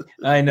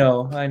 I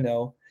know,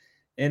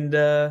 and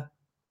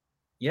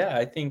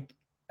I think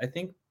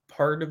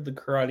part of the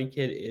Karate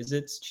Kid is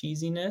its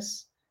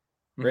cheesiness,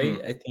 right?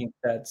 Mm-hmm. I think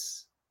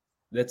that's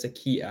a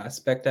key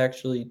aspect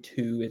actually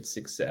to its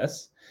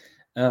success,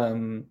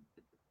 and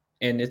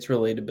its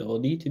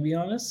relatability, to be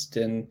honest.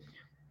 And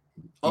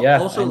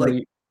also,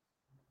 like,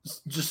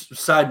 just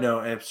side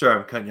note, I'm sorry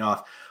I'm cutting you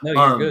off. No,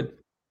 you're good.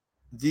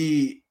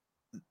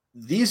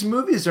 these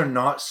movies are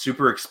not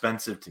super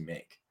expensive to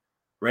make,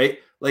 right?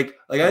 Like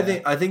I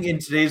think in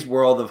today's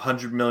world of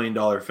 $100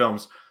 million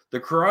films, the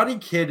Karate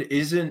Kid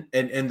isn't,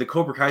 and the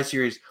Cobra Kai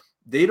series,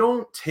 they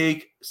don't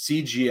take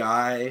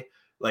CGI.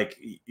 Like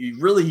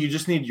you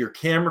just need your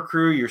camera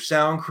crew, your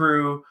sound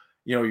crew,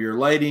 your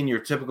lighting, your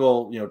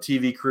typical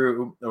TV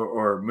crew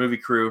or movie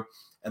crew,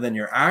 and then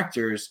your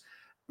actors.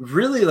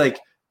 Really, like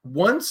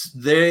once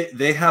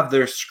they have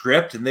their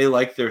script and they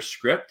like their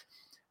script,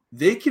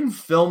 they can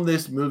film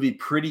this movie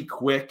pretty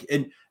quick.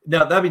 And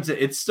now that means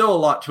it's still a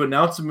lot to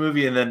announce a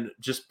movie and then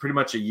just pretty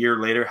much a year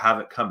later have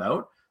it come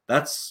out.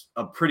 That's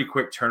a pretty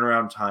quick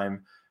turnaround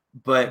time.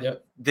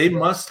 But they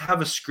must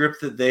have a script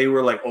that they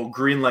were like, oh,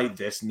 green light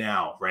this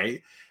now,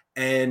 right?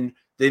 And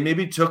they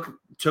maybe took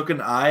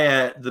an eye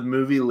at the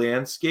movie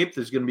landscape.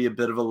 There's going to be a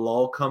bit of a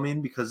lull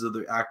coming because of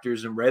the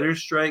actors and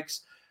writers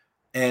strikes.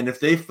 And if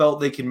they felt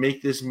they can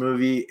make this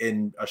movie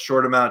in a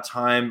short amount of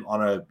time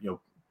on a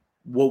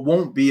what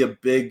won't be a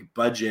big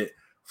budget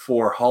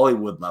for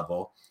Hollywood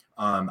level,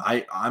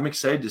 I'm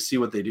excited to see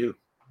what they do.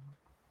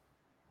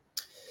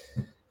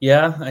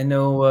 Yeah, I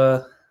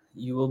know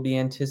you will be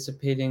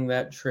anticipating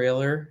that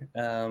trailer,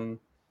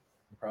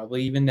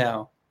 probably even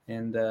now,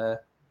 and we'll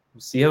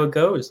see how it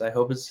goes. I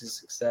hope it's a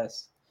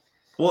success.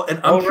 Well,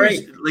 and I'm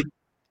curious, like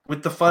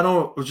with the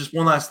final, just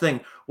one last thing,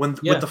 with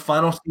the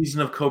final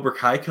season of Cobra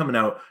Kai coming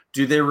out,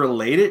 do they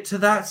relate it to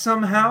that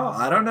somehow?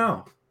 I don't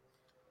know.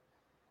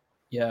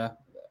 Yeah,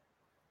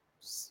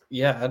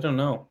 I don't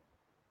know.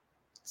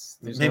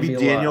 Maybe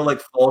Daniel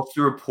like falls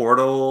through a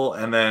portal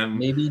and then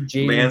maybe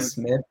Jaden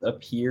Smith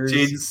appears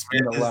in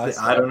the last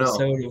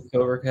episode of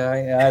Cobra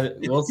Kai.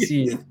 We'll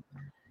see.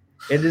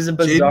 It is a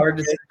bizarre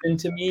decision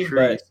to me,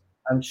 but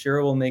I'm sure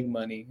it will make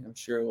money.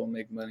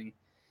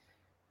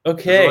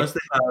 Okay. As long as they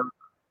have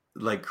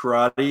like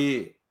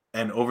karate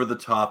and over the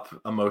top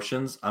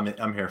emotions,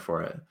 I'm here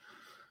for it.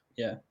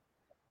 Yeah,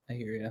 I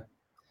hear you.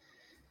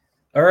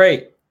 All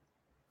right.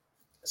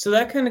 So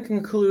that kind of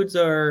concludes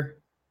our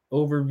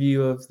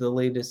overview of the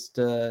latest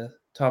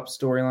top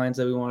storylines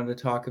that we wanted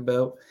to talk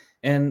about.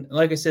 And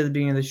like I said at the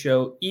beginning of the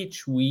show,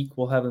 each week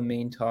we'll have a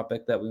main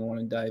topic that we want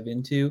to dive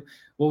into.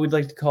 What we'd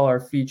like to call our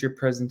feature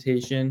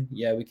presentation.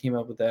 Yeah, we came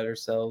up with that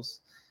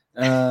ourselves.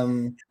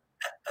 And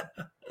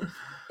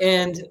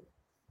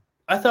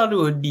I thought it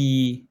would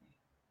be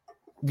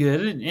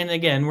good. And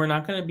again, we're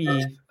not going to be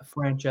a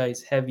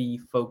franchise heavy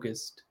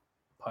focused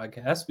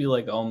podcast. We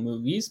like all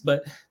movies,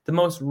 but the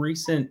most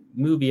recent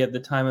movie at the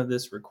time of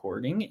this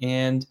recording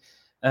and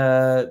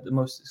the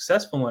most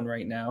successful one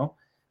right now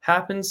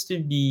happens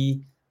to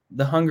be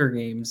The Hunger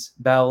Games: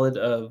 Ballad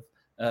of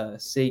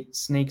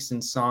Snakes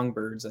and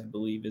Songbirds, I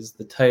believe is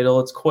the title.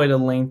 It's quite a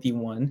lengthy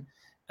one.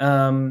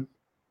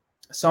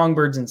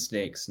 Songbirds and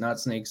Snakes,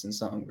 not Snakes and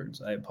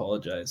Songbirds. I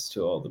apologize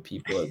to all the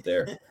people out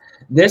there.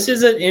 This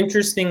is an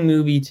interesting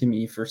movie to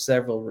me for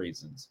several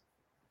reasons.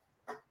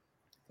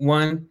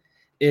 One,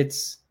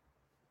 it's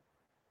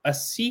a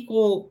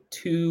sequel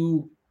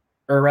to,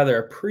 or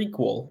rather a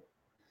prequel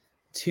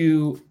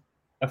to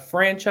a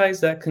franchise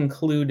that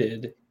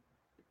concluded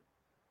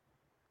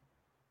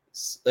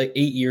like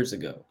 8 years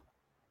ago.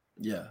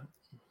 Yeah.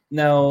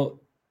 Now,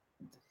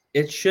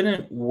 it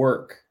shouldn't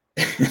work.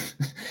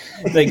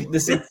 Like the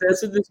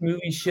success of this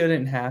movie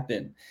shouldn't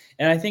happen.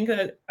 And I think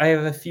that I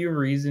have a few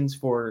reasons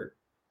for,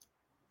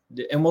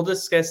 and we'll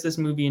discuss this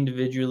movie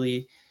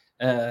individually.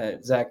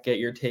 Zach, get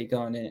your take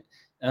on it.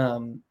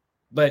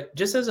 But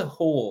just as a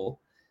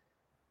whole,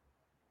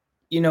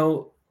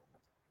 the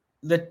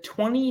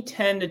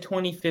 2010 to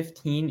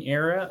 2015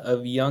 era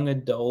of young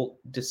adult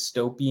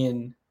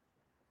dystopian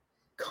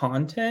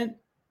content,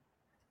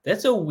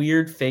 that's a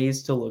weird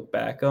phase to look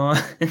back on.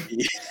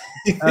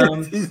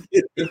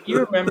 If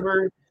you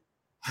remember,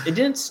 it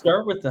didn't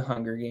start with The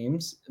Hunger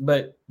Games,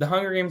 but The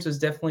Hunger Games was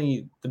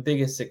definitely the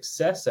biggest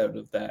success out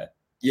of that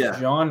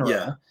genre.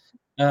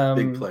 Yeah.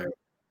 Big player.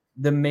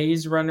 The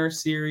Maze Runner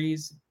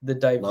series, the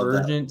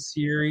Divergent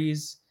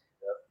series,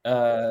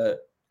 I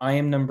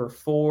Am Number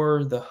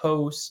 4, The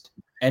Host,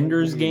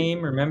 Ender's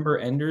Game. Remember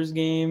Ender's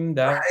Game?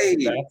 That's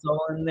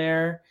all in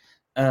there.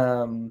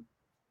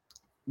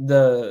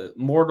 The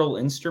Mortal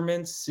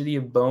Instruments, City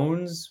of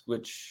Bones,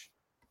 which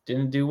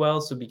didn't do well,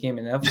 so it became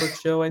a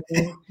Netflix show, I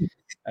think.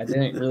 I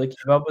didn't really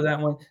keep up with that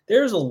one.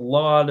 There's a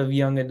lot of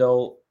young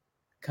adult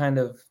kind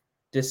of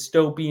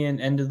dystopian,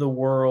 end of the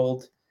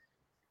world,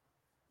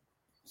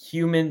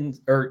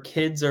 humans or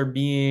kids are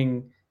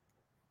being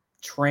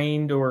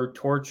trained or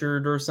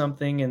tortured or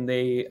something, and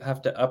they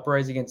have to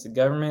uprise against the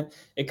government.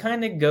 It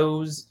kind of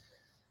goes,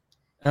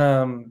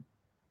 around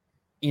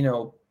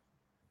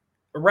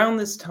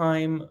this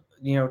time,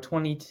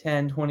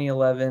 2010,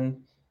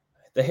 2011,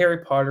 the Harry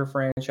Potter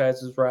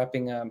franchise was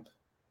wrapping up.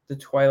 The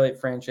Twilight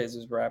franchise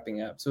is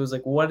wrapping up. So it was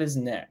like, what is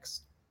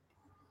next?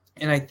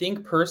 And I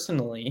think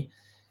personally,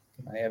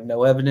 I have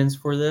no evidence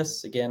for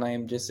this. Again, I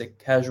am just a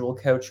casual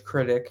couch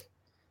critic.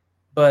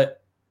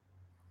 But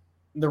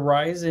the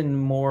rise in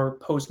more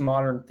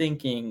postmodern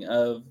thinking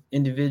of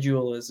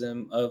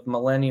individualism, of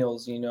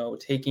millennials,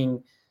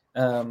 taking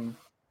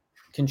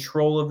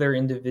control of their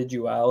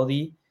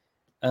individuality.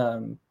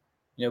 You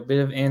know, a bit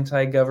of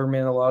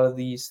anti-government, a lot of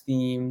these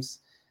themes,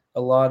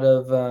 a lot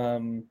of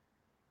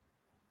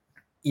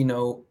you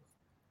know,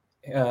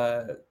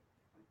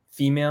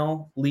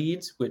 female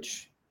leads,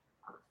 which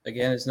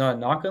again is not a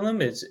knock on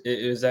them.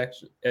 It was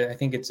actually, I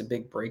think it's a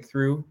big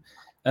breakthrough.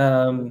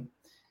 And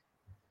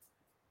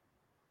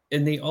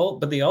they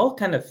all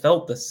kind of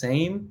felt the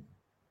same.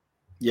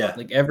 Yeah.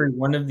 Like every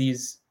one of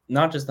these,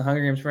 not just the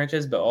Hunger Games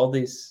franchise, but all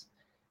these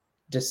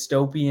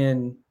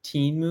dystopian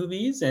teen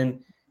movies,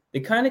 and they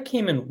kind of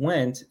came and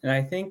went. And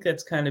I think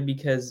that's kind of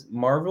because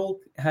Marvel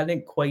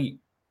hadn't quite,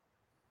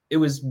 it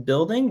was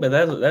building, but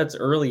that's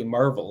early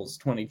Marvel's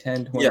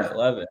 2010, Yeah.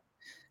 2011. It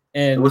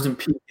And wasn't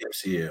peak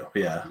MCU.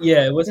 Yeah.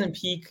 yeah, it wasn't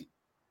peak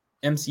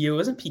MCU, it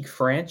wasn't peak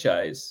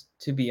franchise,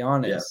 to be Yeah.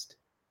 honest.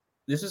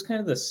 This was kind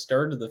of the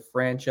start of the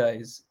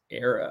franchise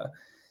era,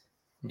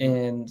 Mhm.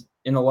 and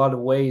in a lot of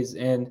ways.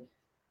 And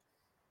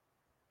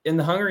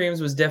the Hunger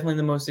Games was definitely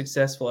the most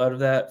successful out of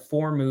that.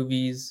 4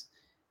 movies.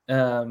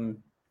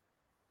 Um,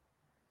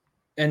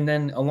 and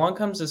then along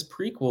comes this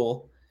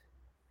prequel,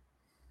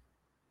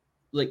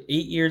 like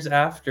 8 years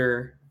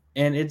after,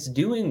 and it's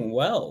doing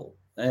well.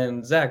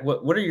 And Zach,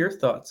 what are your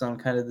thoughts on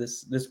kind of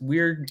this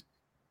weird?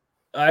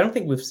 I don't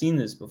think we've seen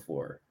this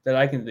before that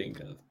I can think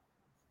of.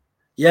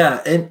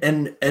 Yeah,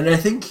 and I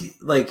think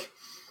like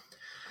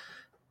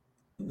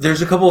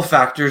there's a couple of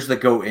factors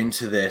that go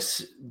into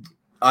this.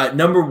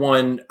 Number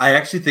one, I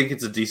actually think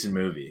it's a decent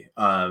movie.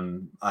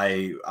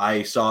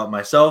 I saw it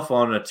myself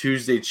on a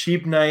Tuesday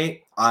cheap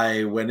night.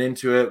 I went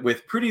into it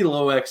with pretty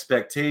low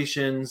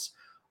expectations.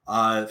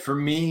 For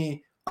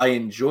me, I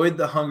enjoyed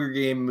the Hunger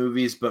Game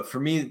movies, but for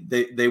me,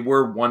 they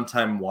were one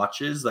time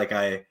watches. Like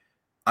I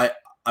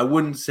I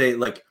wouldn't say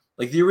like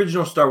the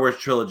original Star Wars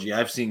trilogy.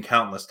 I've seen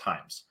countless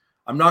times.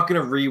 I'm not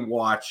going to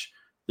rewatch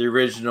the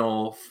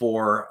original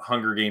 4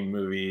 Hunger Game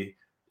movie.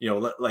 You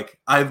know, like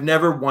I've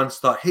never once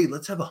thought, hey,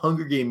 let's have a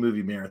Hunger Game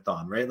movie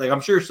marathon, right? Like I'm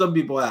sure some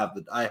people have,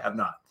 but I have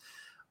not.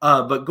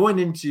 But going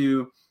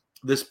into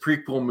this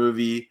prequel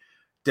movie,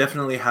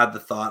 definitely had the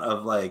thought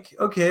of like,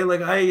 okay,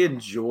 like I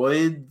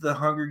enjoyed the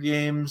Hunger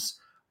Games.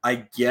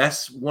 I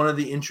guess one of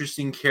the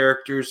interesting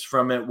characters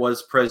from it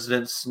was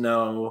President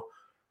Snow.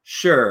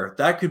 Sure,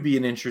 that could be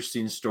an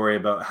interesting story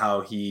about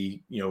how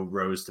he, you know,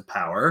 rose to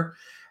power.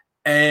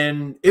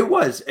 And it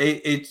was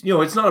it's you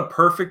know, it's not a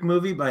perfect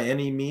movie by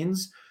any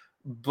means,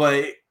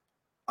 but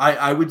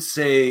I would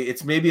say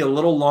it's maybe a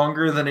little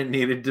longer than it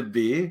needed to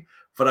be,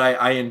 but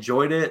I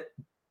enjoyed it.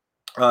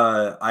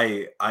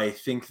 I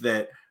think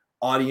that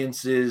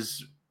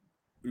audiences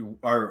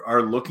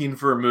are looking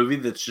for a movie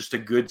that's just a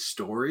good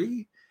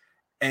story.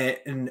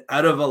 And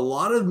out of a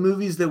lot of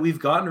movies that we've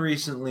gotten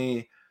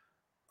recently,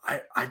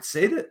 I'd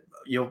say that,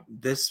 you know,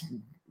 this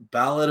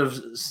Ballad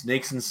of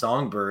Snakes and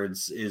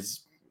Songbirds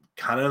is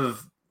kind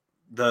of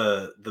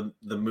the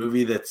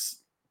movie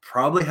that's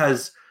probably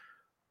has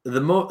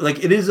the most,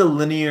 like, it is a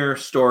linear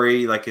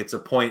story, like it's a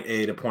point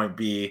A to point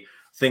B,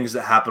 things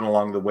that happen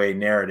along the way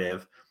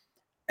narrative,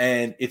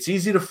 and it's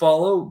easy to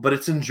follow, but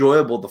it's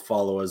enjoyable to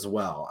follow as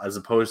well, as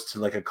opposed to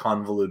like a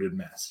convoluted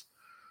mess.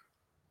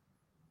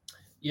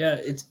 Yeah,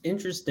 it's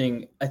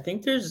interesting. I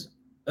think there's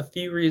a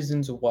few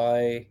reasons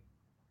why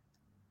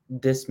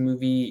this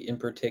movie in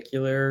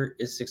particular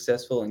is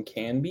successful and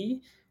can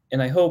be.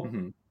 And I hope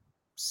Mm-hmm.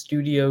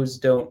 studios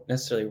don't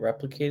necessarily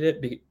replicate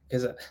it,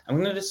 because I'm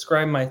going to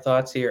describe my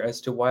thoughts here as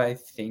to why I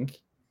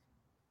think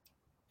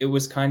it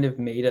was kind of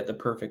made at the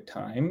perfect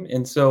time.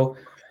 And so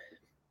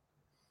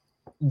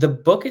the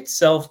book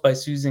itself by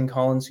Susan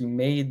Collins, who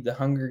made The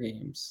Hunger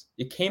Games,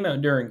 it came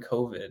out during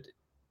COVID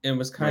and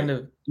was kind Right.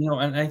 of,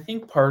 and I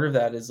think part of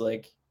that is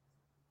like,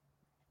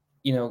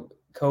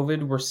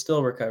 COVID, we're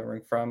still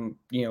recovering from,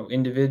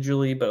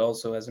 individually, but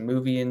also as a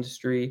movie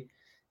industry,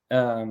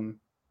 um,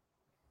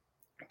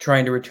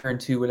 trying to return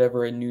to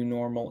whatever a new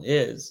normal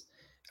is.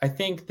 I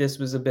think this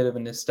was a bit of a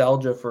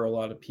nostalgia for a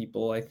lot of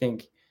people. I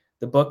think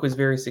the book was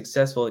very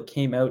successful. It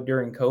came out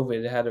during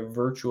COVID. It had a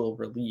virtual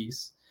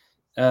release,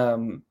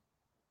 um,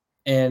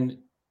 and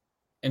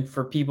and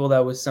for people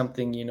that was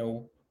something,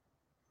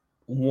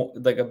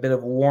 like a bit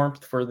of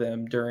warmth for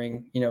them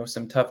during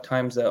some tough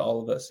times that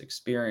all of us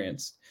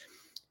experienced.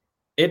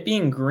 It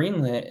being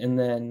greenlit and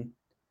then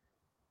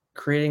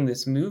creating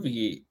this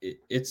movie,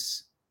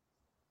 it's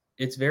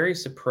very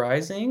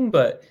surprising,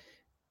 but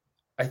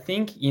I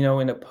think,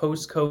 in a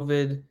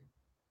post-COVID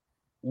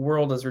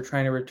world, as we're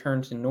trying to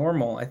return to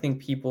normal, I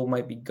think people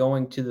might be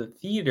going to the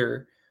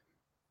theater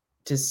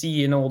to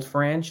see an old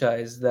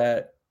franchise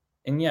that,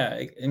 and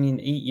yeah, I mean,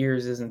 8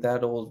 years isn't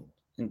that old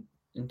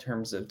in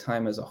terms of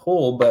time as a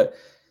whole, but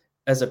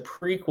as a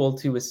prequel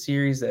to a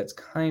series that's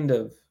kind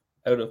of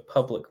out of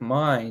public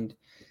mind,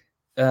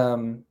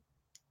 um,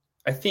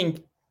 I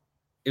think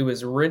it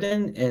was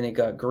written and it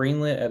got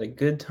greenlit at a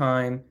good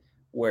time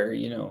where,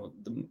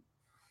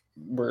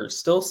 we're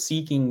still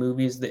seeking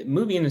movies. The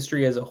movie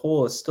industry as a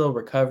whole is still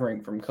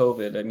recovering from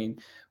COVID. I mean,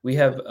 we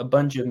have a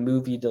bunch of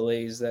movie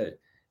delays that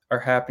are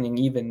happening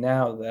even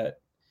now that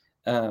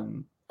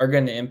are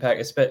going to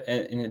impact,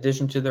 in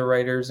addition to the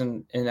writers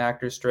and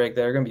actors strike,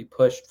 that are going to be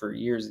pushed for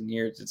years and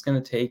years. It's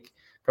going to take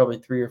probably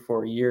 3 or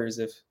 4 years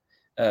if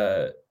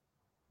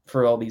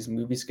for all these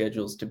movie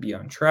schedules to be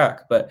on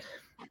track. But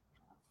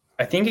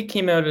I think it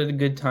came out at a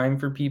good time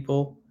for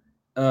people,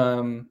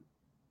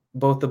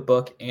 both the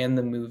book and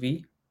the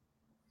movie.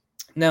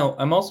 Now,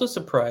 I'm also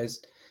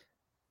surprised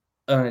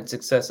on its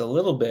success a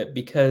little bit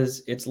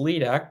because its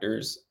lead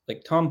actors,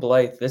 like Tom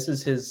Blythe, this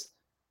is his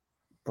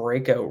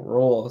breakout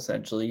role,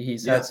 essentially.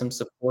 He's Yeah, had some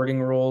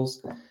supporting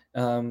roles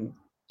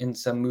in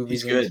some he's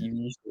movies and good.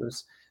 TV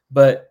shows.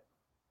 But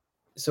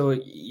so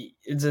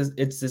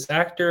it's this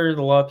actor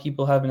that a lot of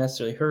people haven't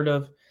necessarily heard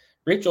of.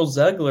 Rachel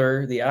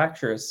Zegler, the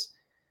actress,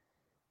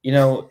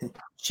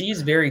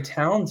 she's very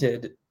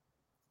talented,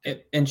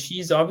 and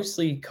she's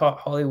obviously caught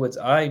Hollywood's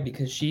eye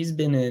because she's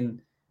been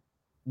in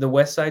the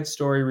West Side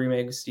Story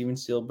remake with Steven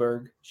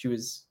Spielberg. She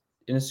was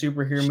in a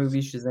superhero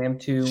movie, Shazam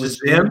 2, which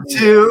Shazam didn't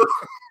do 2.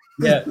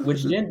 yeah,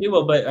 which didn't do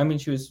well, but I mean,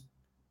 she was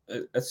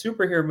a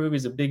superhero movie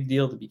is a big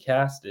deal to be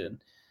cast in.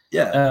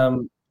 Yeah.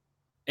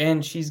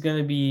 And she's going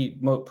to be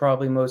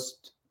probably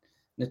most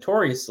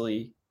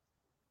notoriously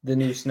the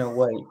new Snow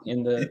White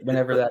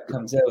whenever that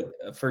comes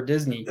out for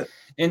Disney.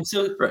 And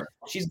so Right.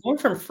 she's going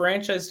from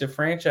franchise to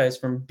franchise,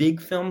 from big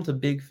film to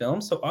big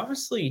film. So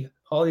obviously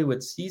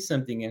Hollywood sees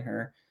something in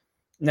her.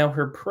 Now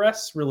her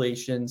press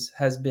relations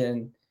has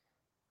been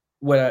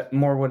what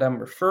I'm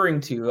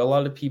referring to. A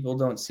lot of people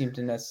don't seem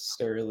to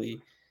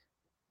necessarily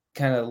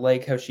kind of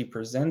like how she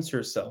presents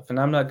herself, and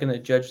I'm not going to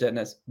judge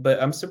that,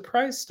 but I'm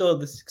surprised still at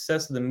the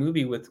success of the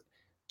movie with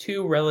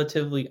two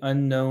relatively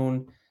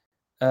unknown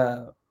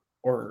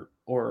or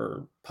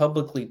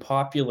publicly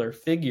popular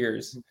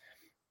figures.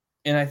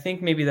 And I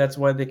think maybe that's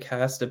why they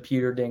cast a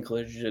Peter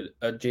Dinklage,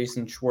 a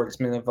Jason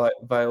Schwartzman,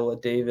 a Viola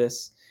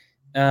Davis.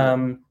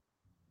 And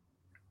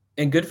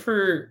good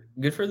for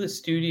the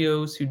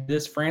studios who did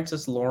this.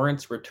 Francis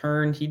Lawrence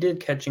returned. He did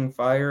Catching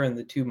Fire and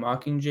the two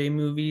Mockingjay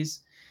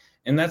movies,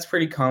 and that's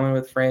pretty common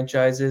with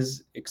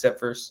franchises, except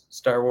for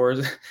Star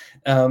Wars,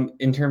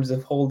 in terms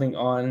of holding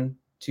on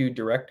to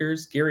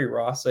directors. Gary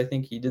Ross, I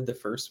think he did the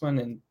first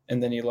one,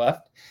 and then he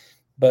left.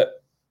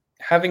 But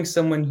having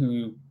someone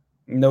who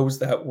knows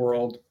that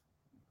world,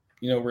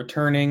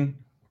 returning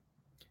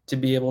to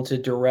be able to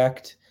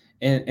direct,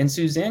 and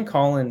Suzanne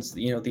Collins,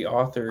 the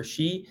author,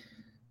 she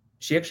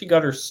actually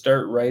got her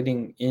start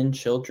writing in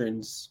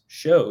children's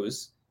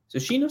shows. So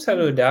she knows how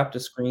to adapt a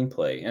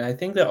screenplay. And I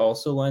think that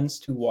also lends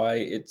to why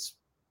it's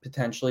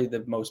potentially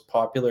the most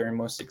popular and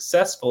most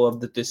successful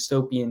of the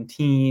dystopian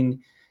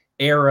teen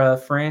era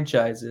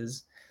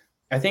franchises.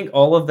 I think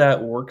all of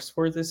that works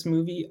for this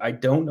movie. I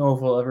don't know if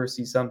we'll ever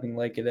see something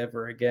like it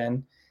ever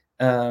again.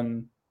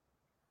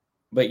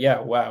 But yeah,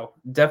 wow.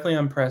 Definitely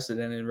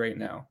unprecedented right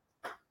now.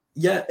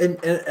 Yeah, and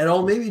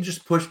I'll maybe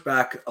just push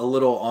back a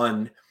little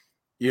on,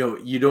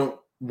 you don't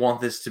want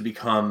this to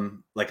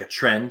become like a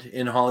trend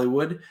in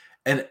Hollywood.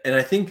 And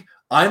I think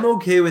I'm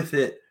okay with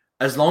it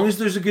as long as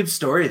there's a good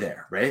story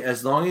there, right?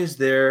 As long as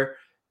there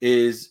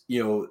is,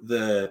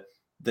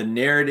 the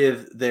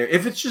narrative there.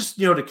 If it's just,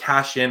 to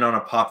cash in on a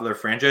popular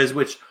franchise,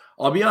 which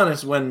I'll be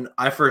honest, when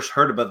I first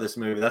heard about this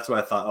movie, that's what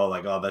I thought, oh,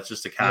 like, oh, that's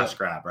just a cash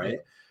grab, right?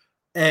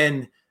 Yeah.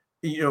 And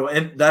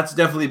and that's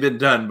definitely been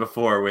done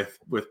before with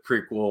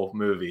prequel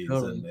movies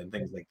Totally. and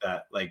things like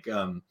that. Like,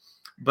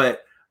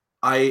 but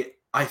I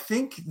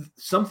think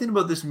something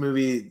about this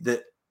movie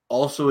that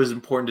also is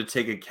important to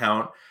take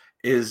account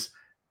is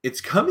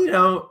it's coming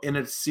out in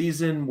a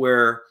season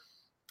where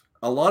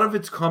a lot of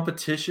its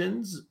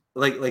competitions,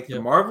 like the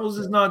Yep. Marvels,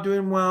 is not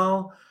doing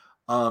well.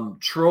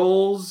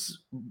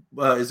 Trolls,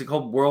 is it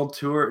called World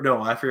Tour?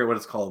 No, I forget what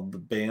it's called, the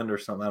band or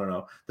something. I don't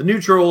know. The new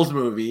Trolls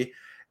movie,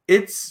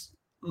 it's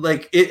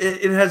like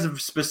it has a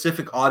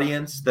specific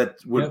audience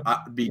that would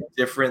be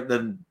different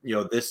than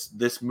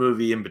this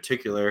movie in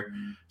particular.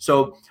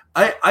 So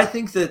I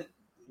think that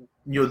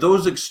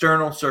those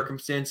external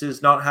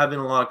circumstances, not having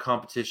a lot of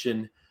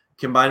competition,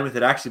 combined with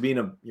it actually being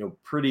a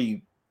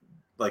pretty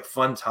like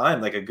fun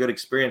time, like a good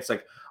experience.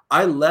 Like,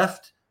 I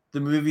left the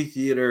movie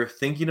theater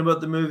thinking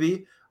about the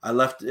movie. I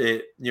left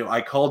it,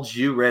 I called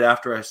you right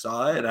after I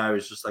saw it, and I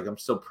was just like, I'm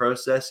still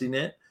processing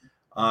it.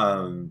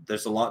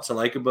 There's a lot to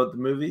like about the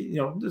movie.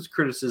 There's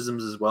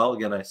criticisms as well.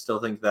 Again, I still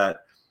think that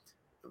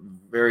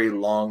very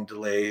long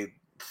delayed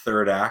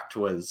third act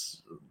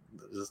was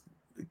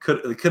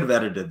could have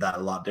edited that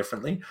a lot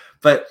differently,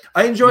 but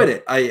I enjoyed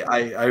it.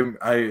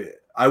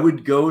 I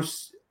would go.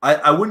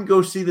 I wouldn't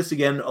go see this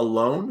again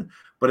alone,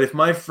 but if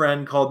my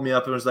friend called me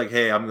up and was like,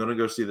 "Hey, I'm going to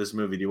go see this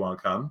movie. Do you want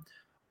to come?"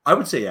 I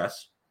would say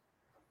yes.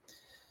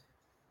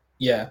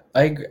 Yeah,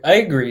 I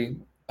agree.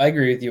 I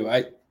agree with you.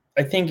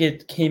 I think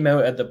it came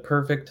out at the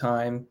perfect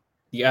time,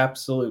 the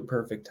absolute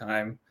perfect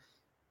time.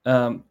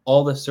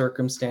 All the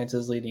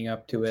circumstances leading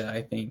up to it,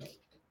 I think,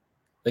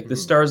 like the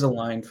stars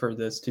aligned for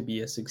this to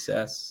be a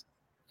success.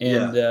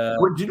 And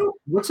do you know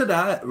what's it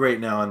at right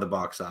now in the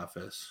box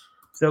office?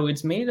 So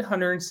it's made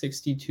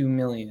 162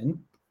 million,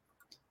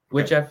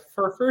 which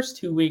for first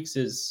 2 weeks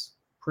is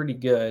pretty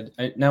good.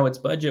 Now its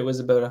budget was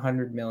about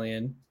 100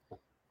 million.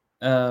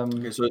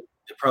 Okay, so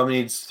it probably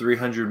needs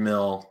 300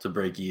 mil to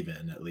break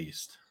even at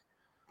least.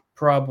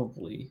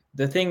 Probably.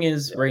 The thing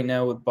is, Yeah. right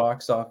now with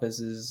box office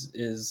is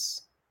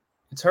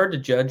it's hard to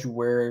judge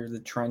where the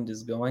trend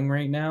is going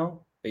right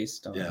now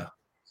based on Yeah.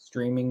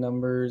 streaming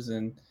numbers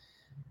and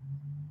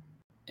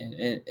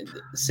And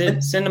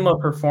cinema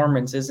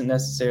performance isn't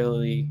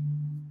necessarily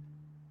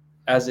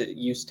as it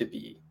used to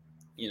be,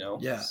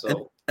 yeah,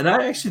 So and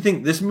I actually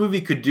think this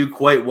movie could do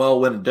quite well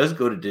when it does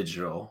go to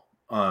digital,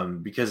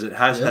 because it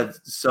has yep, had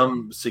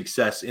some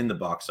success in the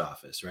box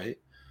office, right?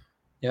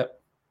 yep,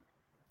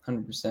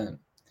 100%.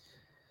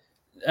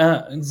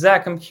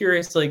 Zach, I'm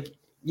curious. Like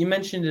you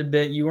mentioned a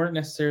bit, you weren't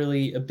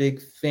necessarily a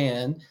big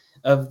fan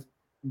of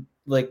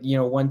like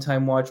one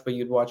time watch, but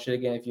you'd watch it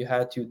again if you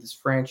had to. This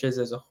franchise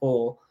as a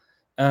whole,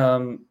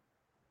 um,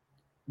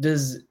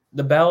 does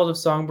the Ballad of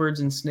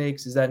Songbirds and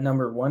Snakes, is that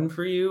number one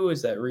for you?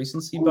 Is that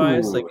recency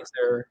bias? Like,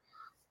 Ooh,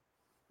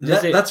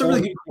 does it that's a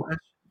really hold? good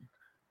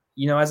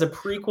question. As a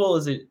prequel,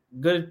 is it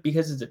good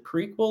because it's a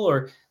prequel,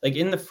 or like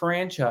in the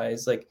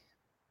franchise, like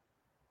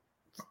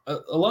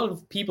a lot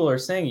of people are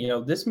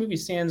saying, this movie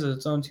stands on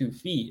its own 2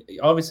 feet.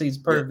 Obviously, it's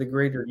part Yeah. of the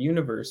greater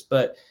universe,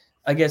 but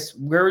I guess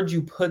where would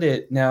you put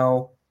it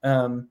now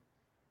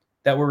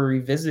that we're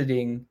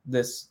revisiting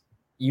this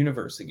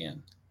universe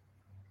again?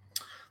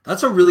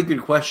 That's a really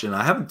good question.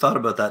 I haven't thought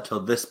about that till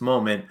this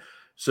moment.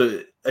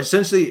 So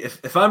essentially,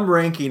 if I'm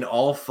ranking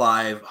all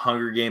 5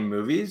 Hunger Game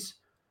movies,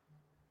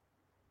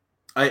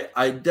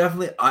 I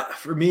definitely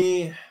for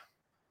me,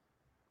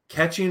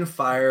 Catching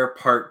Fire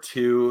Part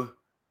 2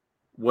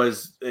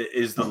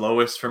 is the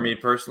lowest for me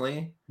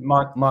personally.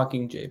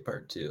 Mockingjay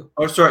Part Two.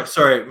 Oh, sorry,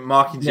 Yeah, yeah.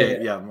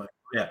 Mockingjay.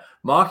 Yeah,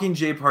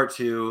 Mockingjay Part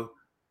 2.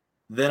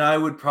 Then I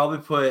would probably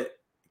put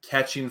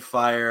Catching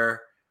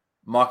Fire,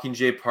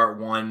 Mockingjay Part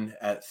 1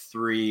 at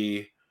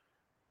 3.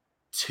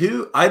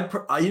 2,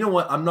 you know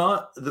what? I'm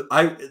not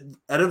I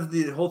out of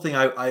the whole thing,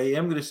 I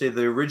am going to say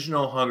the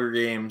original Hunger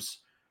Games,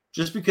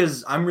 just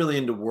because I'm really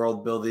into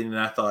world building, and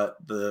I thought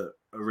the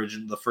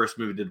first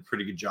movie did a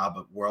pretty good job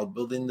of world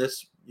building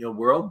this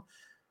world.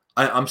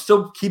 I'm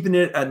still keeping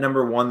it at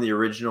number one, the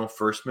original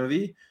first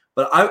movie,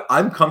 but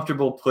I'm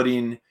comfortable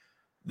putting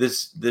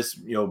this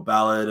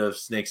Ballad of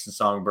Snakes and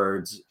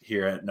Songbirds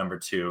here at number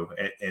 2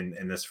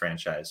 in this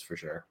franchise for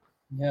sure.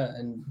 Yeah,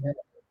 and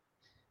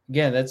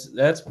again,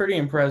 that's pretty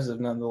impressive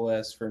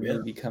nonetheless for a Yeah,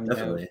 movie coming out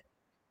definitely.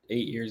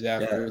 8 years Yeah.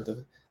 after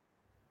the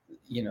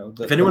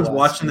If the anyone's last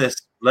watching one. this,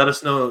 let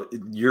us know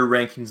your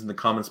rankings in the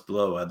comments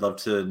below. I'd love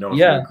to know if you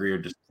Yeah, agree or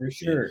disagree for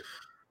with me. sure.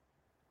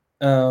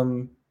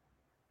 Um,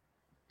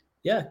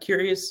 yeah,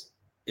 curious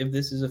if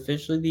this is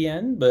officially the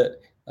end,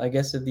 but I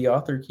guess if the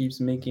author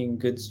keeps making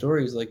good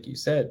stories, like you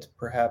said,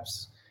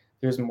 perhaps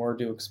there's more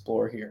to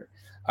explore here.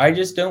 I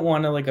just don't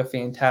want like a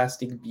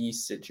Fantastic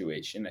Beast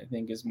situation, I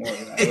think is more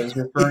what I was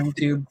referring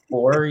to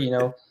before,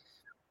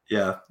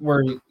 Yeah,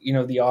 where,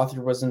 the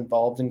author was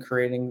involved in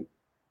creating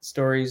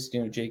stories,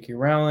 J.K.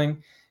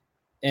 Rowling,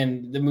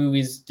 and the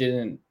movies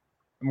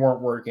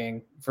weren't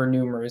working for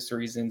numerous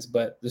reasons,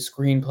 but the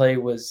screenplay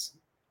was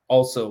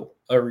also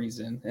a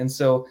reason. And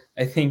so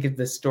I think if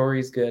the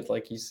story's good,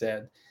 like you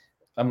said,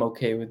 I'm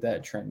okay with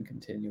that trend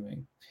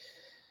continuing.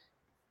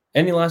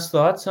 Any last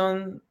thoughts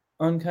on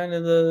kind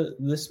of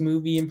this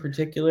movie in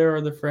particular or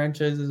the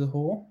franchise as a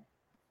whole?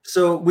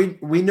 so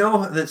we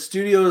know that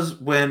studios,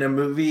 when a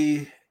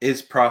movie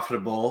is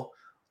profitable,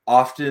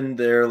 often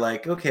they're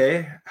like,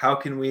 okay, how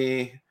can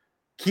we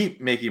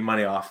keep making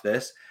money off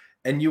this?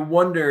 And you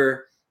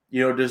wonder,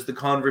 does the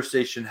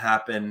conversation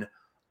happen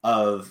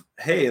of,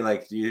 hey,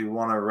 like, do you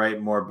want to write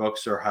more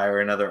books or hire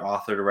another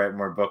author to write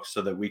more books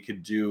so that we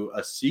could do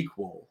a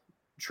sequel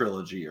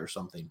trilogy or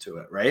something to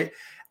it, right?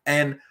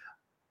 And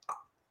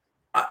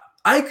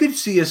I could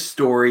see a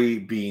story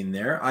being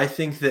there. I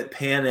think that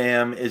Pan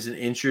Am is an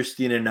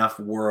interesting enough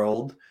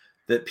world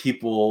that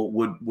people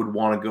would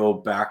want to go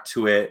back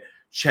to it,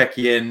 check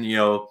in.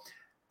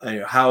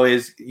 How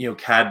is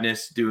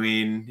Cadmus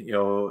doing?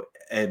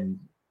 And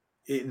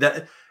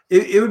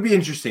it would be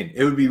interesting.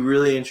 It would be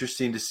really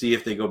interesting to see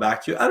if they go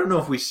back to it. I don't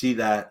know if we see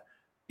that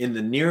in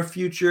the near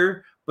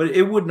future, but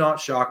it would not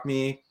shock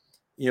me.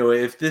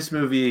 If this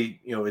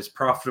movie is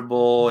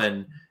profitable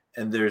and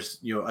there's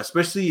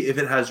especially if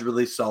it has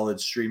really solid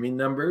streaming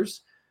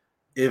numbers,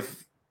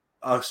 if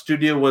a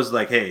studio was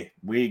like, hey,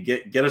 we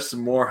get us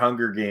some more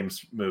Hunger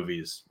Games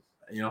movies,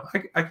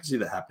 I can see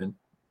that happen.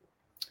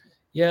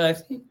 Yeah, I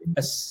think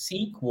a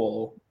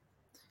sequel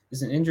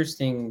is an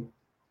interesting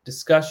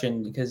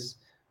discussion because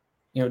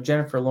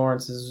Jennifer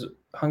Lawrence's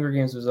Hunger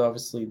Games was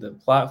obviously the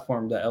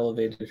platform that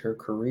elevated her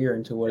career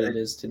into what it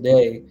is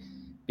today,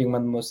 being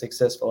one of the most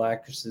successful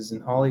actresses in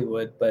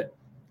Hollywood. But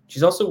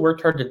she's also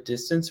worked hard to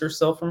distance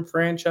herself from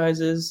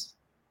franchises.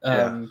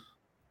 Yeah.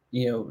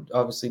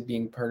 Obviously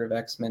being part of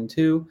X-Men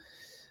 2.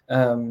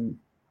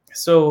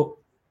 So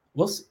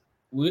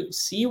we'll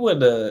see where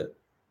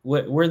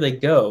they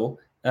go.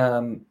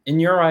 In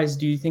your eyes,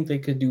 do you think they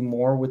could do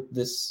more with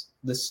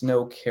the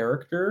Snow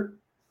character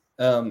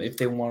if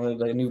they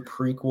wanted a new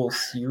prequel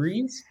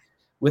series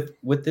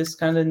with this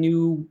kind of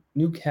new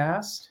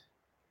cast?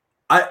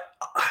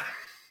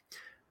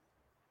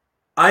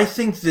 I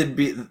think it'd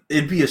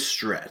be a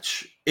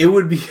stretch. It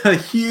would be a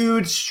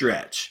huge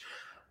stretch.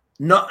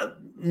 Not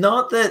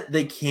that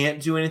they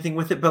can't do anything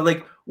with it, but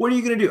like, what are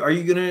you gonna do? Are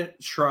you gonna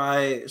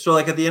try? So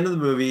like at the end of the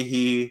movie,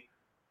 he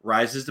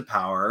rises to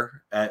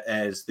power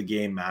as the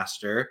game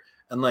master,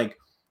 and like,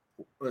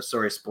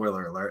 sorry,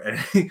 spoiler alert.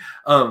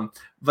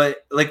 But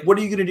like, what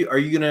are you gonna do? Are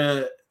you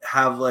gonna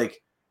have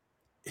like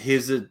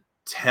his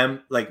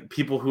attempt, like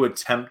people who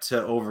attempt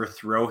to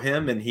overthrow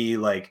him, and he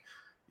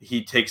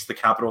takes the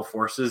capital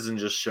forces and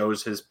just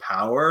shows his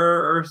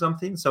power or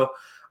something? So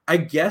I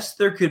guess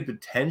there could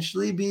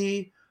potentially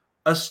be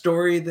a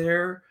story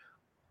there,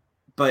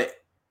 but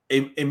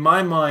in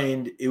my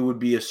mind, it would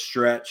be a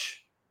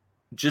stretch.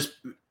 Just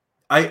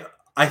I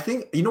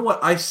think, you know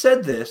what? I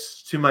said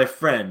this to my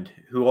friend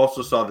who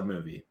also saw the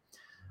movie.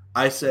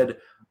 I said,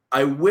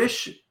 I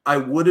wish I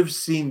would have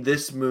seen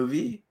this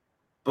movie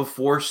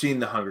before seeing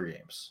the Hunger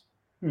Games.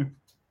 Hmm.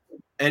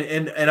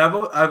 And I've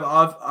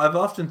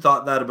often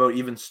thought that about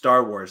even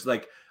Star Wars.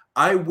 Like,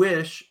 I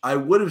wish I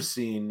would have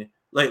seen,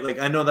 like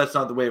I know that's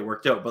not the way it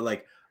worked out, but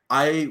like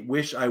I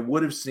wish I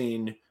would have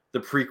seen the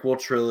prequel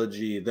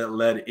trilogy that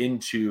led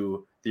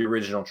into the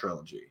original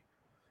trilogy.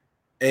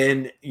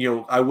 And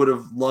I would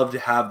have loved to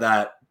have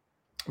that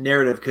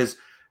narrative, because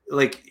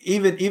like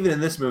even in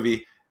this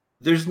movie,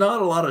 there's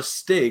not a lot of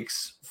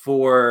stakes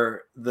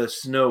for the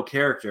Snow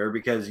character,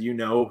 because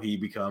he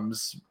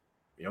becomes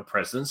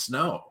President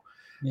Snow.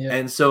 Yeah.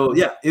 And so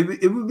yeah,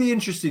 it would be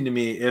interesting to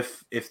me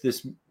if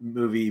this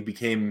movie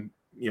became,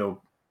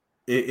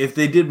 if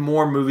they did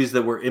more movies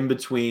that were in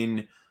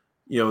between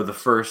the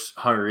first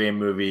Hunger Game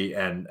movie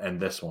and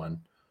this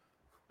one.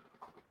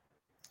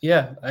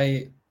 Yeah,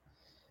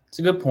 it's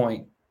a good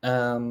point.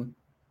 And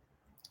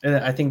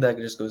I think that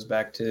just goes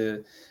back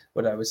to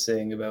what I was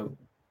saying about,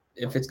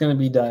 if it's going to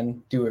be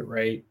done, do it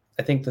right.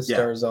 I think the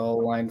stars all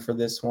aligned for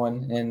this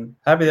one, and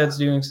happy that's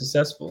being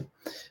successful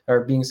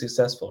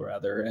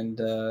rather, and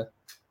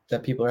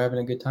that people are having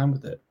a good time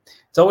with it.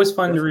 It's always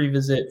fun to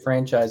revisit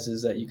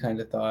franchises that you kind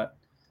of thought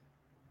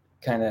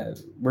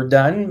were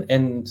done,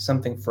 and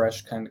something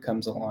fresh kind of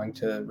comes along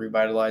to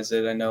revitalize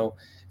it. I know,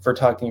 for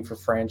talking for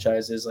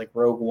franchises, like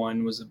Rogue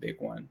One was a big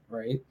one,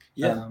 right?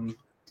 Yeah.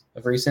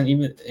 Of recent,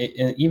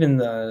 even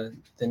the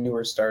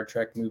newer Star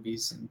Trek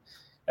movies and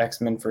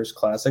X-Men First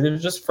Class, like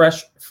there's just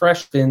fresh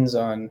spins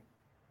on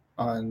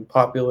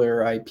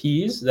popular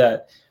IPs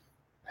that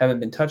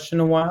haven't been touched in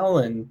a while,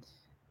 and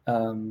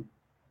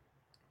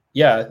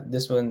yeah,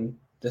 this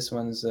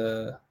one's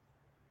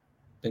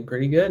been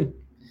pretty good.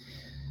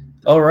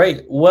 All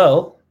right,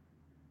 well,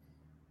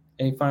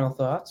 any final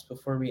thoughts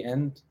before we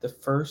end the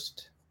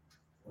first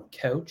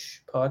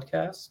couch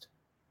podcast?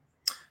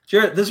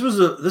 Jared, this was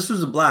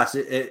a blast.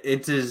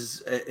 It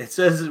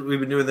says we've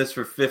been doing this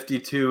for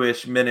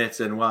 52-ish minutes,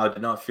 and wow, it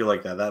did not feel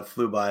like that. That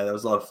flew by. That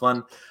was a lot of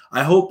fun.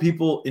 I hope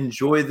people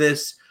enjoy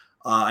this.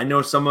 I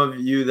know some of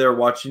you that are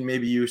watching,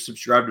 maybe you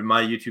subscribe to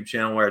my YouTube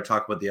channel where I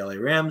talk about the LA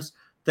Rams.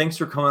 Thanks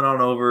for coming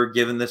on over,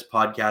 giving this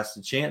podcast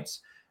a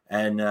chance.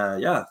 And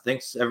yeah,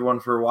 thanks everyone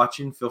for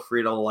watching. Feel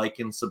free to like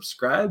and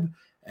subscribe.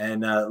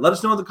 And let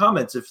us know in the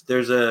comments if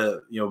there's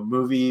a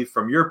movie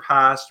from your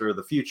past or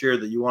the future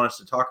that you want us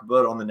to talk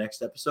about on the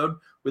next episode.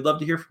 We'd love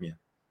to hear from you.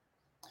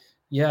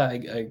 Yeah,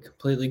 I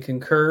completely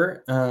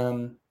concur.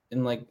 And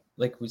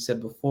like we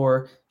said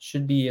before,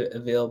 should be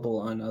available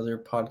on other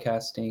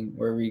podcasting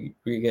wherever you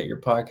get your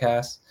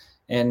podcasts.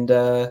 And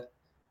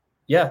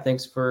yeah,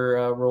 thanks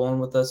for rolling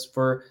with us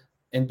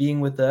and being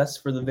with us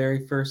for the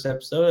very first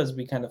episode as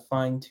we kind of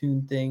fine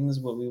tune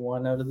things, what we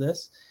want out of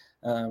this.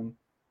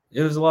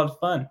 It was a lot of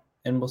fun.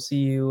 And we'll see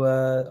you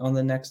on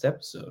the next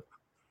episode.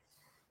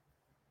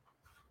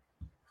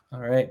 All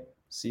right.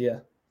 See ya.